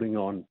looking at putting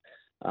on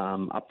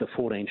up to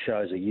 14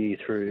 shows a year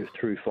through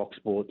Fox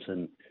Sports,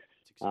 and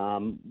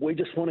we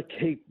just want to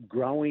keep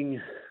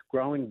growing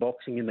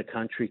boxing in the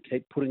country,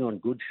 keep putting on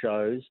good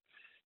shows,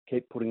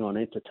 keep putting on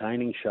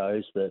entertaining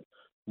shows that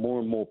more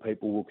and more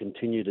people will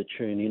continue to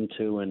tune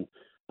into, and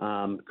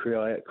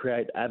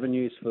create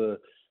avenues for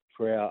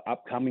our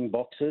upcoming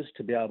boxers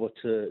to be able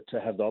to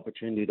have the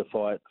opportunity to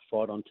fight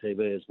on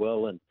TV as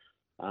well,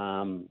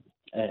 and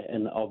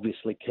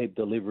obviously keep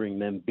delivering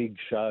them big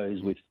shows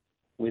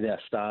with our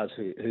stars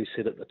who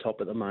sit at the top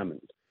at the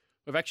moment.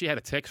 We've actually had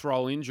a text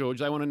roll in, George.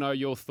 They want to know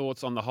your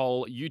thoughts on the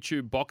whole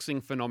YouTube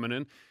boxing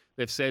phenomenon.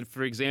 They've said,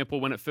 for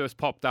example, when it first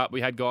popped up, we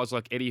had guys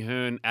like Eddie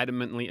Hearn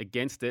adamantly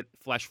against it.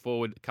 Flash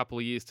forward a couple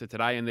of years to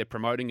today, and they're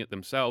promoting it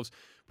themselves.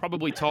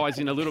 Probably ties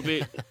in a little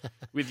bit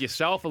with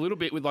yourself, a little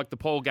bit with like the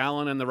Paul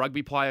Gallen and the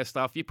rugby player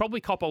stuff. You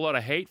probably cop a lot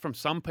of hate from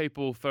some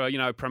people for, you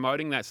know,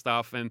 promoting that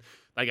stuff, and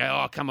they go,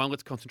 oh, come on,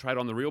 let's concentrate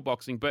on the real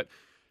boxing. But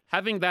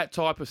having that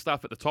type of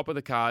stuff at the top of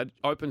the card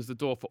opens the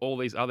door for all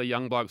these other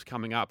young blokes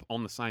coming up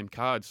on the same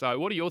card. So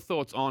what are your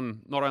thoughts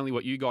on not only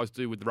what you guys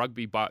do with the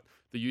rugby, but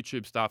the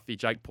YouTube stuff, the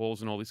Jake Pauls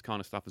and all this kind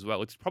of stuff as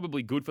well? It's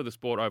probably good for the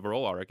sport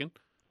overall, I reckon.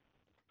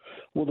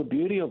 Well, the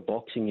beauty of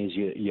boxing is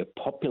your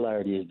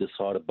popularity is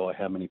decided by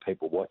how many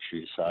people watch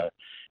you. So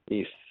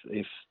if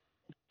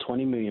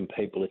 20 million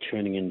people are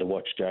tuning in to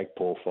watch Jake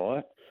Paul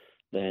fight,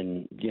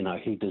 then,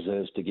 he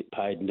deserves to get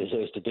paid and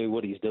deserves to do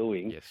what he's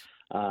doing,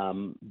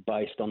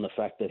 based on the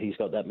fact that he's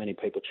got that many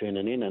people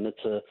tuning in. And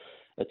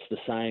it's the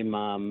same,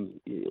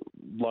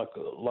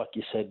 like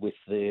you said with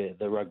the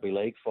rugby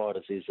league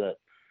fighters, is that,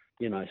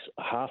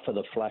 half of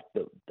the flack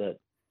that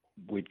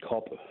we'd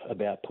cop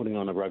about putting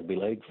on a rugby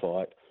league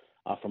fight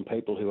are from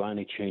people who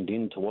only tuned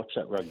in to watch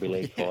that rugby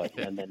league fight,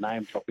 and they're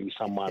name-dropping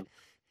someone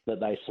that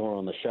they saw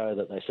on the show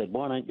that they said,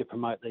 why don't you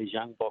promote these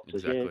young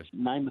boxers? Exactly.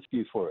 Yeah, name a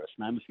few for us.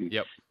 Name a few.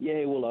 Yep.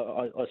 Yeah,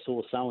 well, I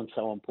saw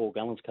so-and-so on Paul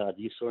Gallen's card.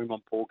 You saw him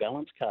on Paul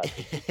Gallen's card.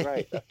 This is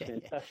great. That's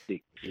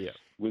fantastic. Yeah.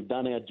 We've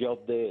done our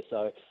job there.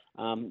 So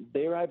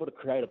they're able to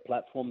create a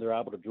platform. They're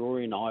able to draw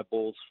in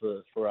eyeballs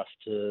for us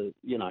to,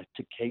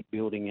 to keep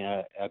building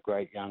our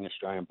great young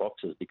Australian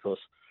boxers, because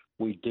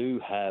we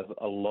do have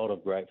a lot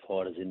of great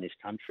fighters in this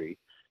country.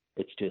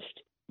 It's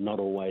just not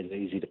always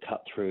easy to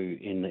cut through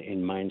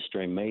in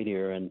mainstream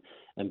media and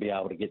be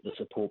able to get the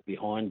support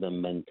behind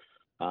them. And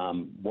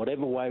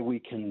whatever way we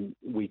can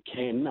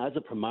as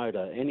a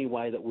promoter, any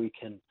way that we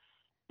can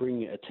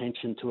bring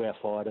attention to our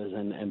fighters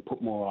and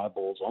put more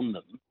eyeballs on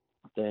them,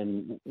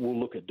 then we'll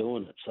look at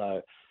doing it.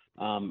 So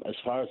as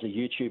far as the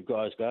YouTube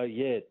guys go,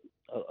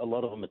 a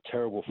lot of them are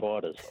terrible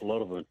fighters.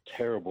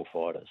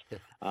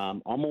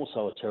 I'm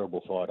also a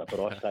terrible fighter, but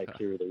I stay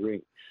clear of the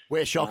ring.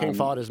 We're shocking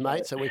fighters,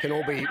 mate, so we can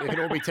all be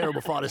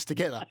terrible fighters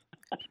together.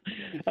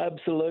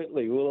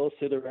 Absolutely. We'll all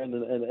sit around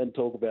and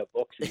talk about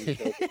boxing and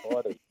terrible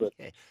fighters. But,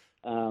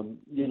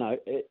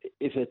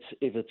 if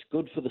it's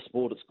good for the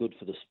sport, it's good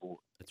for the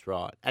sport. That's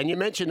right. And you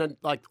mentioned,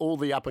 like, all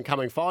the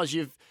up-and-coming fighters.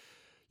 You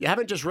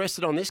haven't just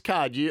rested on this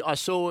card. I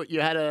saw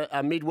you had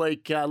a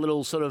midweek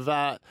little sort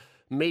of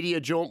media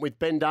jaunt with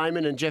Ben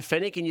Damon and Jeff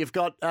Fennick, and you've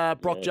got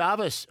Brock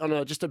Jarvis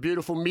on just a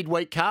beautiful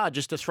midweek card,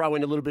 just to throw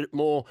in a little bit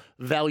more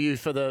value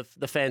for the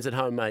fans at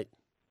home, mate.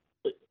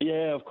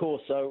 Yeah, of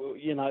course. So,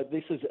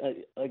 this is,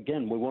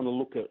 again, we want to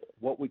look at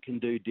what we can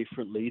do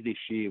differently this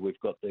year. We've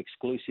got the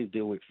exclusive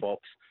deal with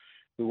Fox.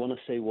 We want to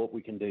see what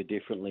we can do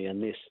differently.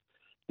 And this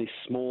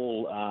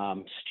small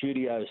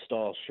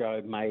studio-style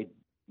show made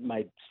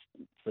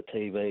for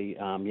TV,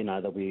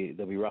 there'll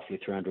be roughly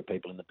 300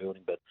 people in the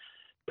building, but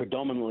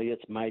predominantly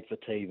it's made for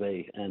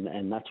TV,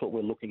 and that's what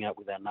we're looking at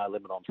with our No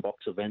Limit on Fox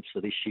events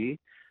for this year.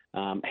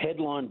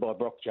 Headlined by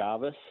Brock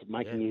Jarvis,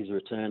 making his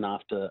return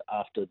after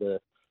the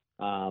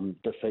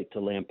defeat to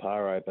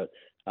Lamparo, but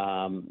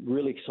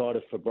really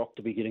excited for Brock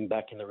to be getting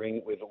back in the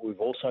ring. We've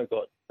also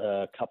got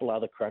a couple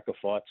other cracker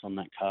fights on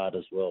that card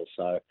as well,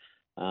 so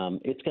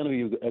it's going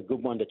to be a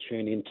good one to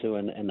tune into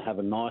and have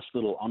a nice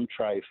little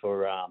entree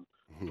for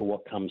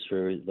what comes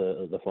through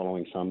the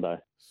following Sunday.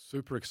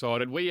 Super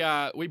excited. We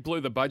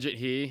blew the budget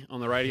here on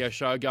the radio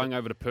show going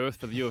over to Perth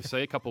for the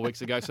UFC a couple of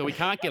weeks ago, so we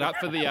can't get up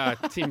for the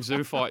Tim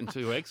Tszyu fight in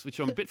 2 weeks, which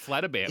I'm a bit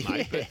flat about,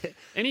 mate. But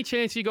any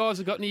chance you guys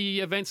have got any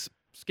events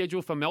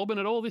scheduled for Melbourne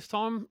at all this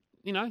time,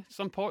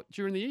 some point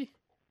during the year?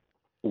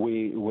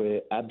 We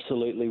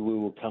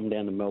will come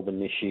down to Melbourne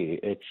this year.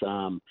 It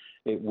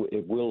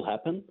will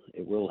happen.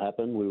 It will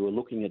happen. We were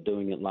looking at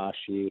doing it last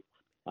year,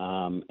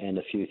 and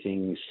a few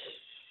things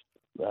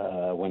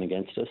went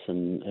against us,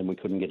 and we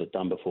couldn't get it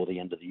done before the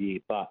end of the year.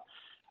 But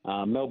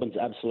Melbourne's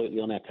absolutely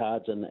on our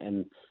cards,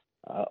 and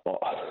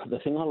the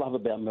thing I love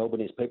about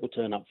Melbourne is people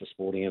turn up for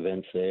sporting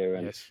events there,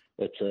 and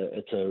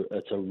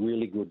it's a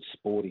really good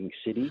sporting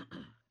city.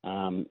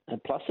 And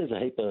plus, there's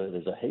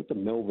a heap of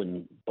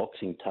Melbourne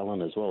boxing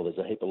talent as well. There's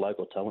a heap of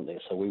local talent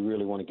there, so we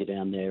really want to get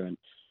down there and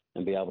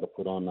be able to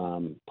put on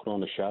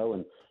a show,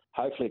 and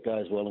hopefully it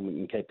goes well and we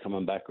can keep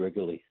coming back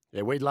regularly.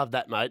 Yeah, we'd love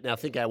that, mate. Now, I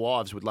think our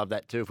wives would love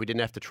that too if we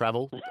didn't have to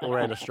travel all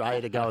around Australia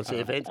to go and see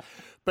events.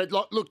 But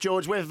look,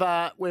 George, we've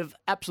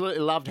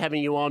absolutely loved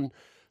having you on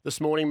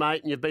this morning,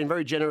 mate, and you've been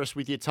very generous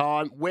with your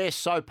time. We're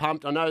so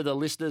pumped. I know the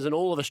listeners and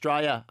all of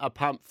Australia are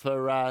pumped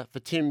for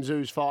Tim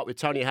Tszyu's fight with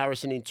Tony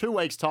Harrison in 2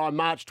 weeks' time,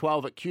 March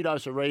 12 at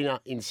Kudos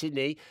Arena in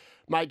Sydney.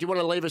 Mate, do you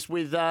want to leave us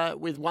with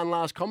one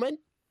last comment?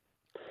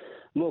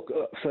 Look,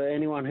 for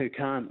anyone who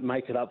can't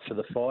make it up for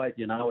the fight,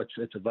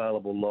 it's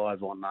available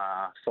live on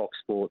Fox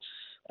Sports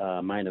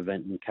main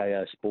event and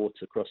KO Sports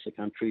across the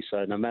country.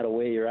 So no matter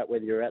where you're at,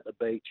 whether you're at the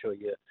beach or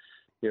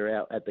you're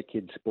out at the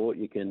kids' sport,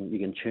 you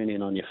can tune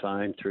in on your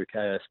phone through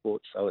KO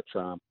Sports. So it's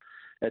going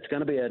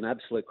to be an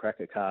absolute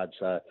cracker card.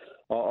 So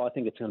I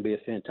think it's going to be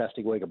a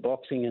fantastic week of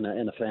boxing and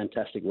a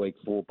fantastic week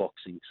for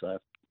boxing. So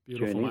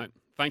beautiful, mate.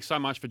 Thanks so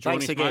much for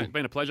joining us, mate. It's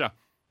been a pleasure.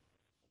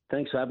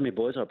 Thanks for having me,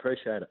 boys. I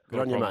appreciate it. Good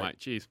on you, mate.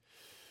 Cheers.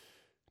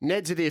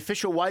 Neds are the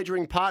official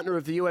wagering partner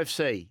of the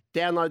UFC.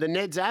 Download the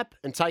Neds app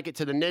and take it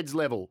to the Neds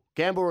level.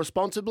 Gamble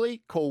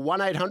responsibly. Call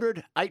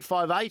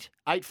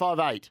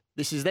 1-800-858-858.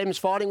 This is Them's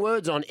Fighting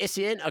Words on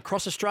SEN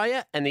across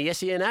Australia, and the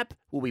SEN app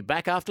will be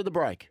back after the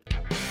break.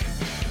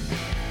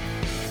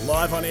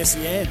 Live on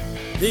SEN,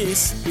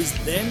 this is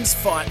Them's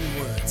Fighting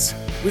Words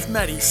with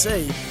Matty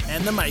C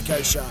and the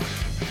Mako Shark.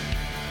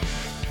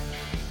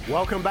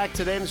 Welcome back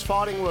to Them's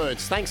Fighting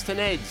Words. Thanks to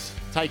Neds.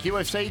 Take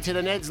UFC to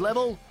the Neds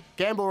level.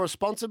 Gamble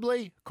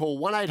responsibly. Call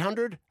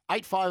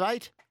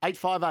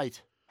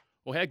 1-800-858-858.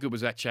 Well, how good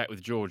was that chat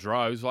with George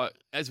Rose? Like,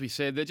 as we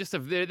said, they're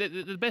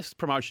the best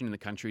promotion in the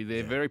country.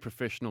 They're very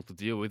professional to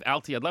deal with.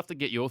 Alti, I'd love to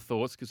get your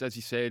thoughts because, as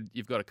you said,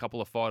 you've got a couple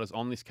of fighters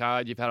on this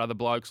card. You've had other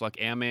blokes like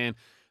our man,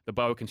 the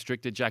Boa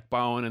Constrictor, Jack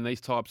Bowen, and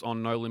these types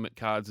on no limit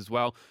cards as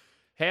well.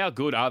 How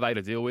good are they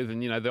to deal with,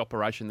 and the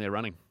operation they're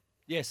running?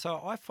 Yeah,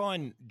 so I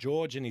find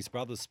George and his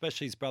brothers,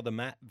 especially his brother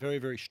Matt, very,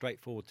 very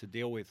straightforward to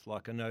deal with.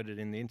 Like I noted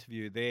in the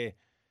interview, they're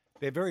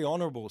very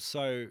honourable.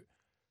 So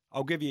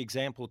I'll give you an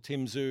example.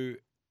 Tim Tszyu,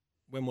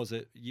 when was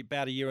it?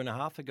 About a year and a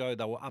half ago,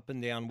 they were up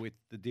and down with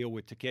the deal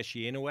with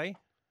Takeshi Inoue.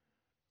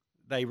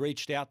 They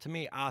reached out to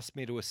me, asked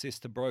me to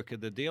assist to broker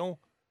the deal.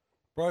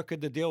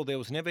 Brokered the deal. There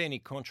was never any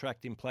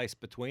contract in place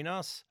between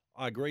us.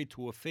 I agreed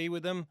to a fee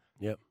with them.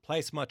 Yep.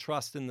 Placed my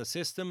trust in the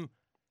system.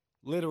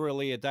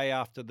 Literally a day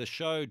after the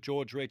show,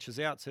 George reaches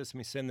out, says to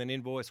me, send an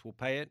invoice, we'll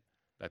pay it.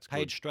 That's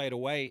paid good. straight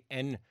away.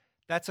 And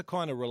that's a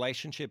kind of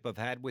relationship I've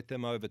had with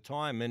them over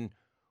time. And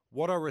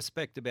what I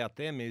respect about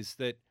them is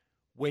that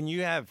when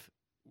you have,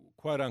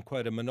 quote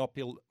unquote, a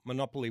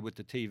monopoly with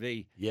the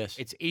TV, Yes.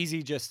 it's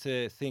easy just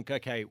to think,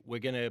 okay, we're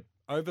going to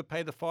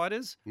overpay the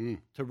fighters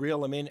to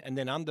reel them in and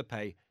then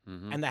underpay.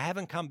 And they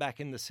haven't come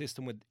back in the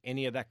system with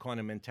any of that kind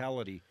of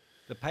mentality.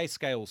 The pay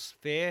scale's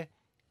fair.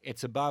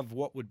 It's above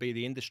what would be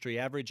the industry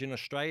average in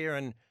Australia,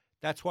 and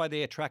that's why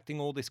they're attracting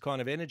all this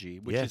kind of energy,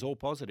 which is all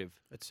positive.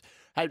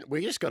 Hey,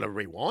 we just got to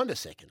rewind a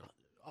second.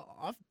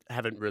 I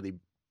haven't really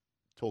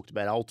talked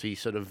about Alti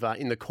sort of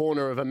in the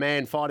corner of a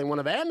man fighting one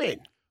of our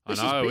men. I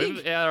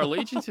know. Our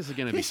allegiances are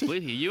going to be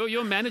split here.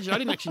 Your manager, I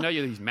didn't actually know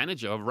you're his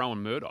manager of Rowan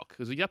Murdoch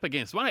because he's up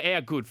against one of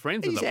our good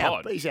friends of the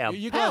pod. He's our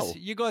You pal.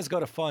 guys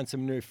got to find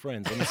some new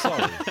friends. I'm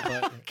sorry.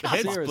 But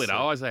Head seriously. splitter,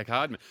 Isaac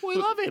Hardman. We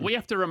love him. We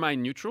have to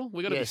remain neutral.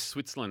 We've got to be Yes,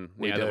 Switzerland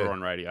we now that do. we're on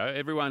radio.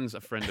 Everyone's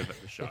a friend of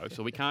the show,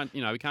 so we can't.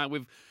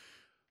 We've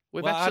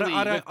Well, actually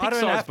we've picked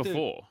sides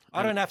before.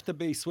 I don't have to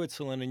be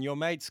Switzerland, and your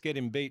mate's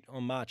getting beat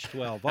on March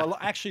 12. I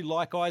actually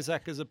like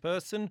Isaac as a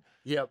person.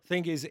 Yep.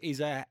 Think he's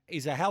a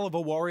hell of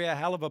a warrior,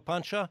 hell of a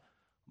puncher,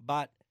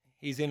 but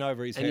he's in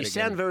over his And head you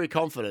sound again. very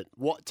confident.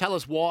 Tell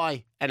us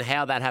why and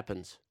how that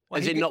happens. Well,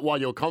 As he in, got- not why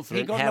you're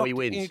confident, how he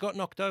wins. He got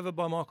knocked over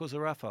by Michael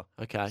Zarafa.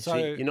 Okay, so So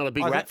you're not a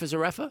big I rat don't- for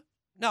Zarafa?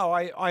 No,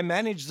 I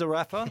manage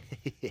Zarafa,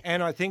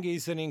 and I think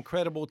he's an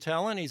incredible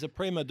talent. He's a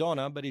prima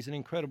donna, but he's an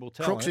incredible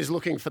talent. Crooks is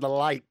looking for the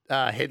late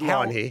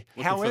headline here.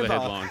 Looking for the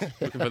headlines.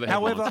 Looking for the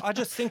However, headlines. I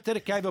just think that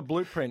it gave a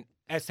blueprint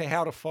as to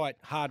how to fight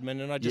Hardman,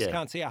 and I just Yeah.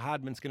 can't see how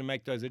Hardman's going to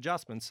make those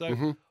adjustments.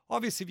 So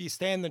obviously, if you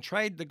stand the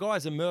trade, the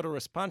guy's a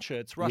murderous puncher.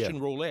 It's Russian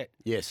roulette.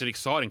 Yes. It's an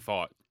exciting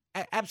fight.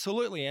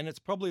 Absolutely, and it's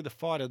probably the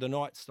fight of the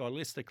night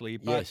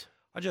stylistically. But Yes.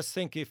 I just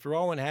think if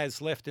Rowan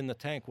has left in the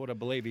tank what I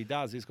believe he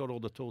does, he's got all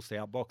the tools to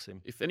outbox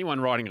him. If anyone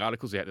writing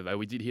articles out there, though,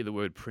 we did hear the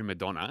word prima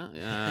donna.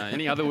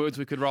 Any other words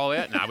we could roll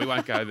out? No, we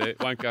won't go there.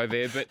 Won't go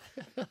there. But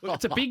look,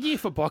 it's a big year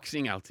for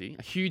boxing, Alti.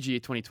 A huge year,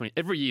 2020.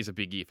 Every year is a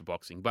big year for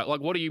boxing. But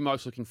what are you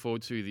most looking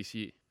forward to this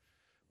year?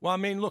 Well, I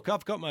mean, look,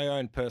 I've got my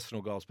own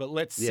personal goals, but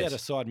let's set Yes.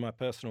 aside my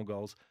personal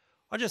goals.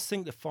 I just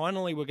think that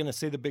finally we're going to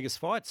see the biggest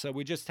fight. So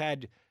we just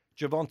had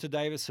Gervonta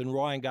Davis and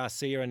Ryan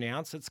Garcia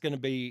announced. It's going to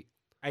be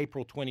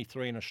April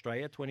 23 in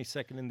Australia,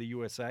 22nd in the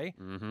USA.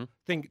 Mm-hmm.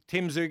 Think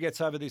Tim Tszyu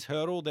gets over this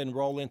hurdle, then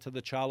roll into the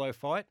Charlo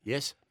fight.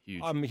 Yes.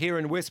 Huge. I'm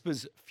hearing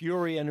whispers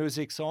Fury and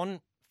Uzyk's on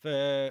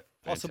for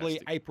possibly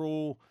Fantastic.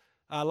 April,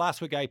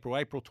 last week,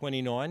 April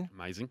 29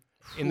 Amazing.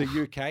 in the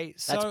UK.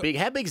 So, That's big.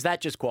 How big's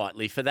that just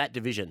quietly for that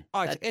division?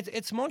 Oh,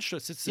 it's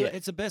monstrous. It's Yeah.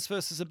 it's a best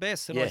versus a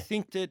best, and Yeah. I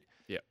think that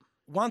Yeah.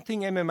 one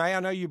thing MMA. I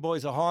know you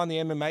boys are high on the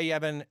MMA. You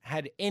haven't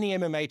had any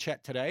MMA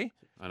chat today.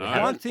 I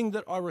know. One thing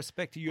that I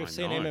respect the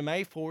UFC and know.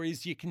 MMA for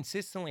is you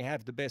consistently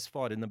have the best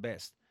fight in the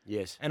best,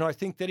 Yes. and I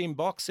think that in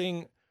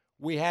boxing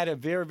we had a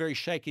very very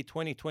shaky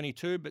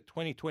 2022, but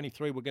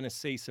 2023 we're going to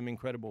see some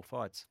incredible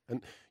fights.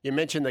 And you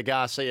mentioned the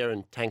Garcia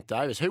and Tank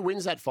Davis. Who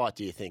wins that fight,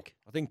 do you think?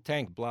 I think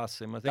Tank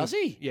blasts him. I think, Does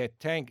he? Yeah,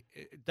 Tank.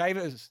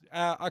 Davis,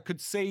 I could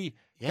see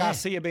Yeah.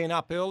 Garcia being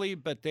up early,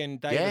 but then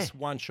Davis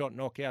one-shot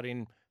knockout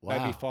in Wow.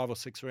 maybe 5 or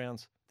 6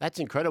 rounds. That's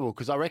incredible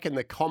because I reckon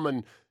the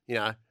common,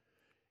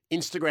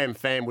 Instagram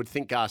fan would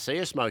think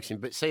Garcia smokes him.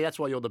 But see, that's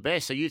why you're the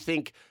best. So you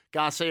think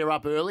Garcia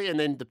up early and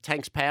then the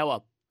Tank's power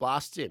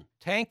blasts him.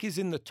 Tank is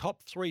in the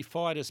top 3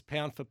 fighters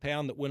pound for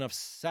pound that when I've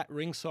sat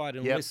ringside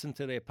and Yep. listened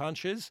to their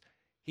punches,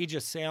 he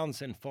just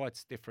sounds and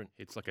fights different.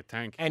 It's like a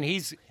tank. And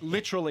he's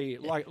literally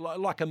like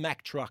a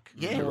Mack truck.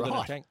 Yeah, more than a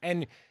right. tank.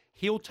 And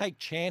he'll take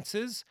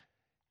chances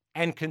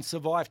and can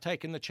survive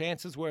taking the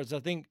chances, whereas I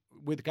think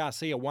with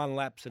Garcia, one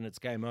lapse and it's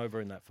game over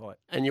in that fight.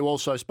 And you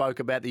also spoke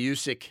about the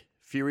Usyk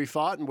Fury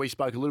fight, and we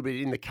spoke a little bit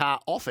in the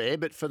car off air.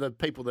 But for the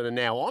people that are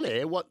now on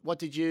air, what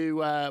did you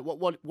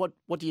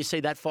what do you see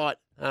that fight?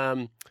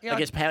 I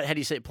guess how do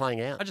you see it playing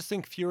out? I just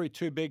think Fury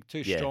too big, too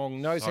Yeah.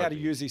 strong, knows So how to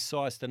big. use his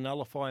size to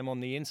nullify him on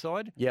the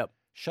inside, Yep.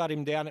 shut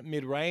him down at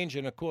mid-range,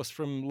 and of course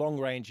from long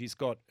range he's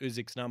got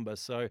Uzyk's number.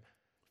 So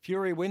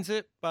Fury wins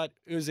it, but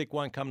Usyk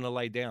won't come to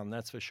lay down,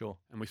 that's for sure.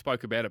 And we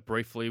spoke about it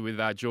briefly with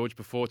George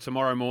before.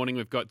 Tomorrow morning,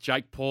 we've got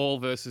Jake Paul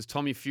versus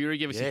Tommy Fury.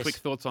 Give us your quick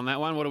thoughts on that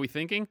one. What are we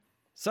thinking?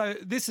 So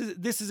this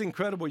is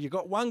incredible. You've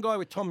got one guy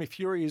with Tommy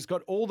Fury who's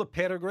got all the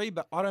pedigree,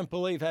 but I don't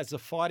believe has the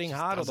fighting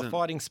heart or the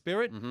fighting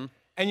spirit. Mm-hmm.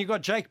 And you've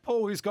got Jake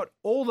Paul who's got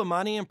all the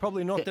money and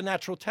probably not the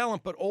natural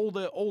talent, but all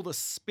the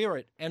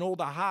spirit and all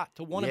the heart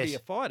to want to be a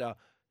fighter.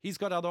 He's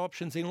got other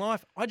options in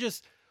life.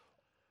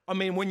 I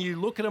mean, when you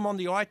look at him on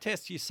the eye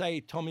test, you say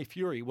Tommy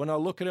Fury. When I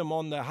look at him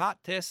on the heart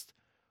test,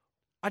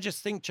 I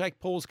just think Jake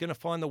Paul's going to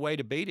find the way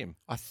to beat him.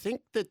 I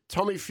think that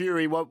Tommy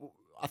Fury,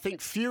 I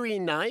think Fury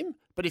in name,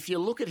 but if you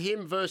look at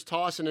him versus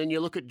Tyson and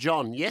you look at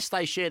John, yes,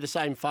 they share the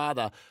same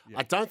father. Yeah.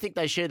 I don't think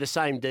they share the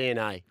same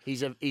DNA.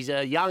 He's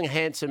a young,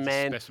 handsome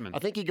man. Specimen. I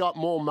think he got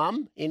more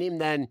mum in him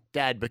than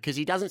dad because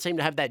he doesn't seem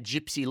to have that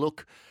gypsy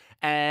look.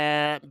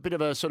 Bit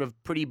of a sort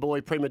of pretty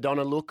boy prima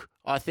donna look.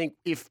 I think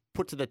if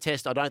put to the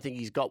test, I don't think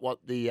he's got what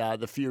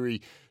the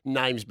Fury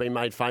name's been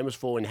made famous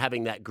for in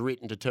having that grit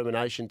and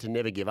determination to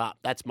never give up.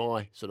 That's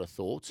my sort of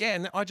thoughts. Yeah,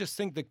 and I just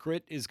think the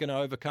grit is going to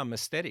overcome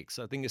aesthetics.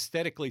 I think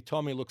aesthetically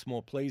Tommy looks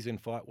more pleasing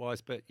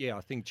fight-wise, but yeah,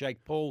 I think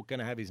Jake Paul going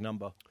to have his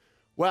number.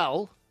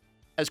 Well,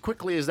 as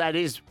quickly as that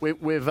is,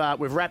 we've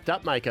wrapped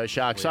up Mako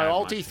Shark. So,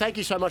 Alti, thank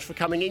you so much for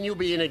coming in. You'll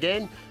be in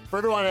again. For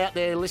everyone out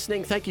there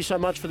listening, thank you so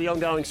much for the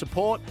ongoing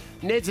support.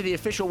 Neds are the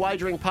official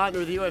wagering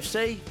partner of the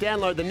UFC.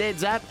 Download the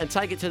Neds app and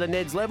take it to the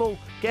Neds level.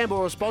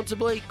 Gamble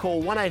responsibly.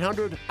 Call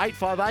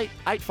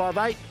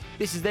 1-800-858-858.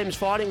 This is Them's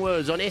Fighting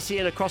Words on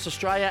SEN across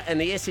Australia and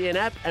the SEN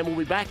app, and we'll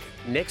be back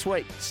next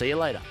week. See you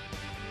later.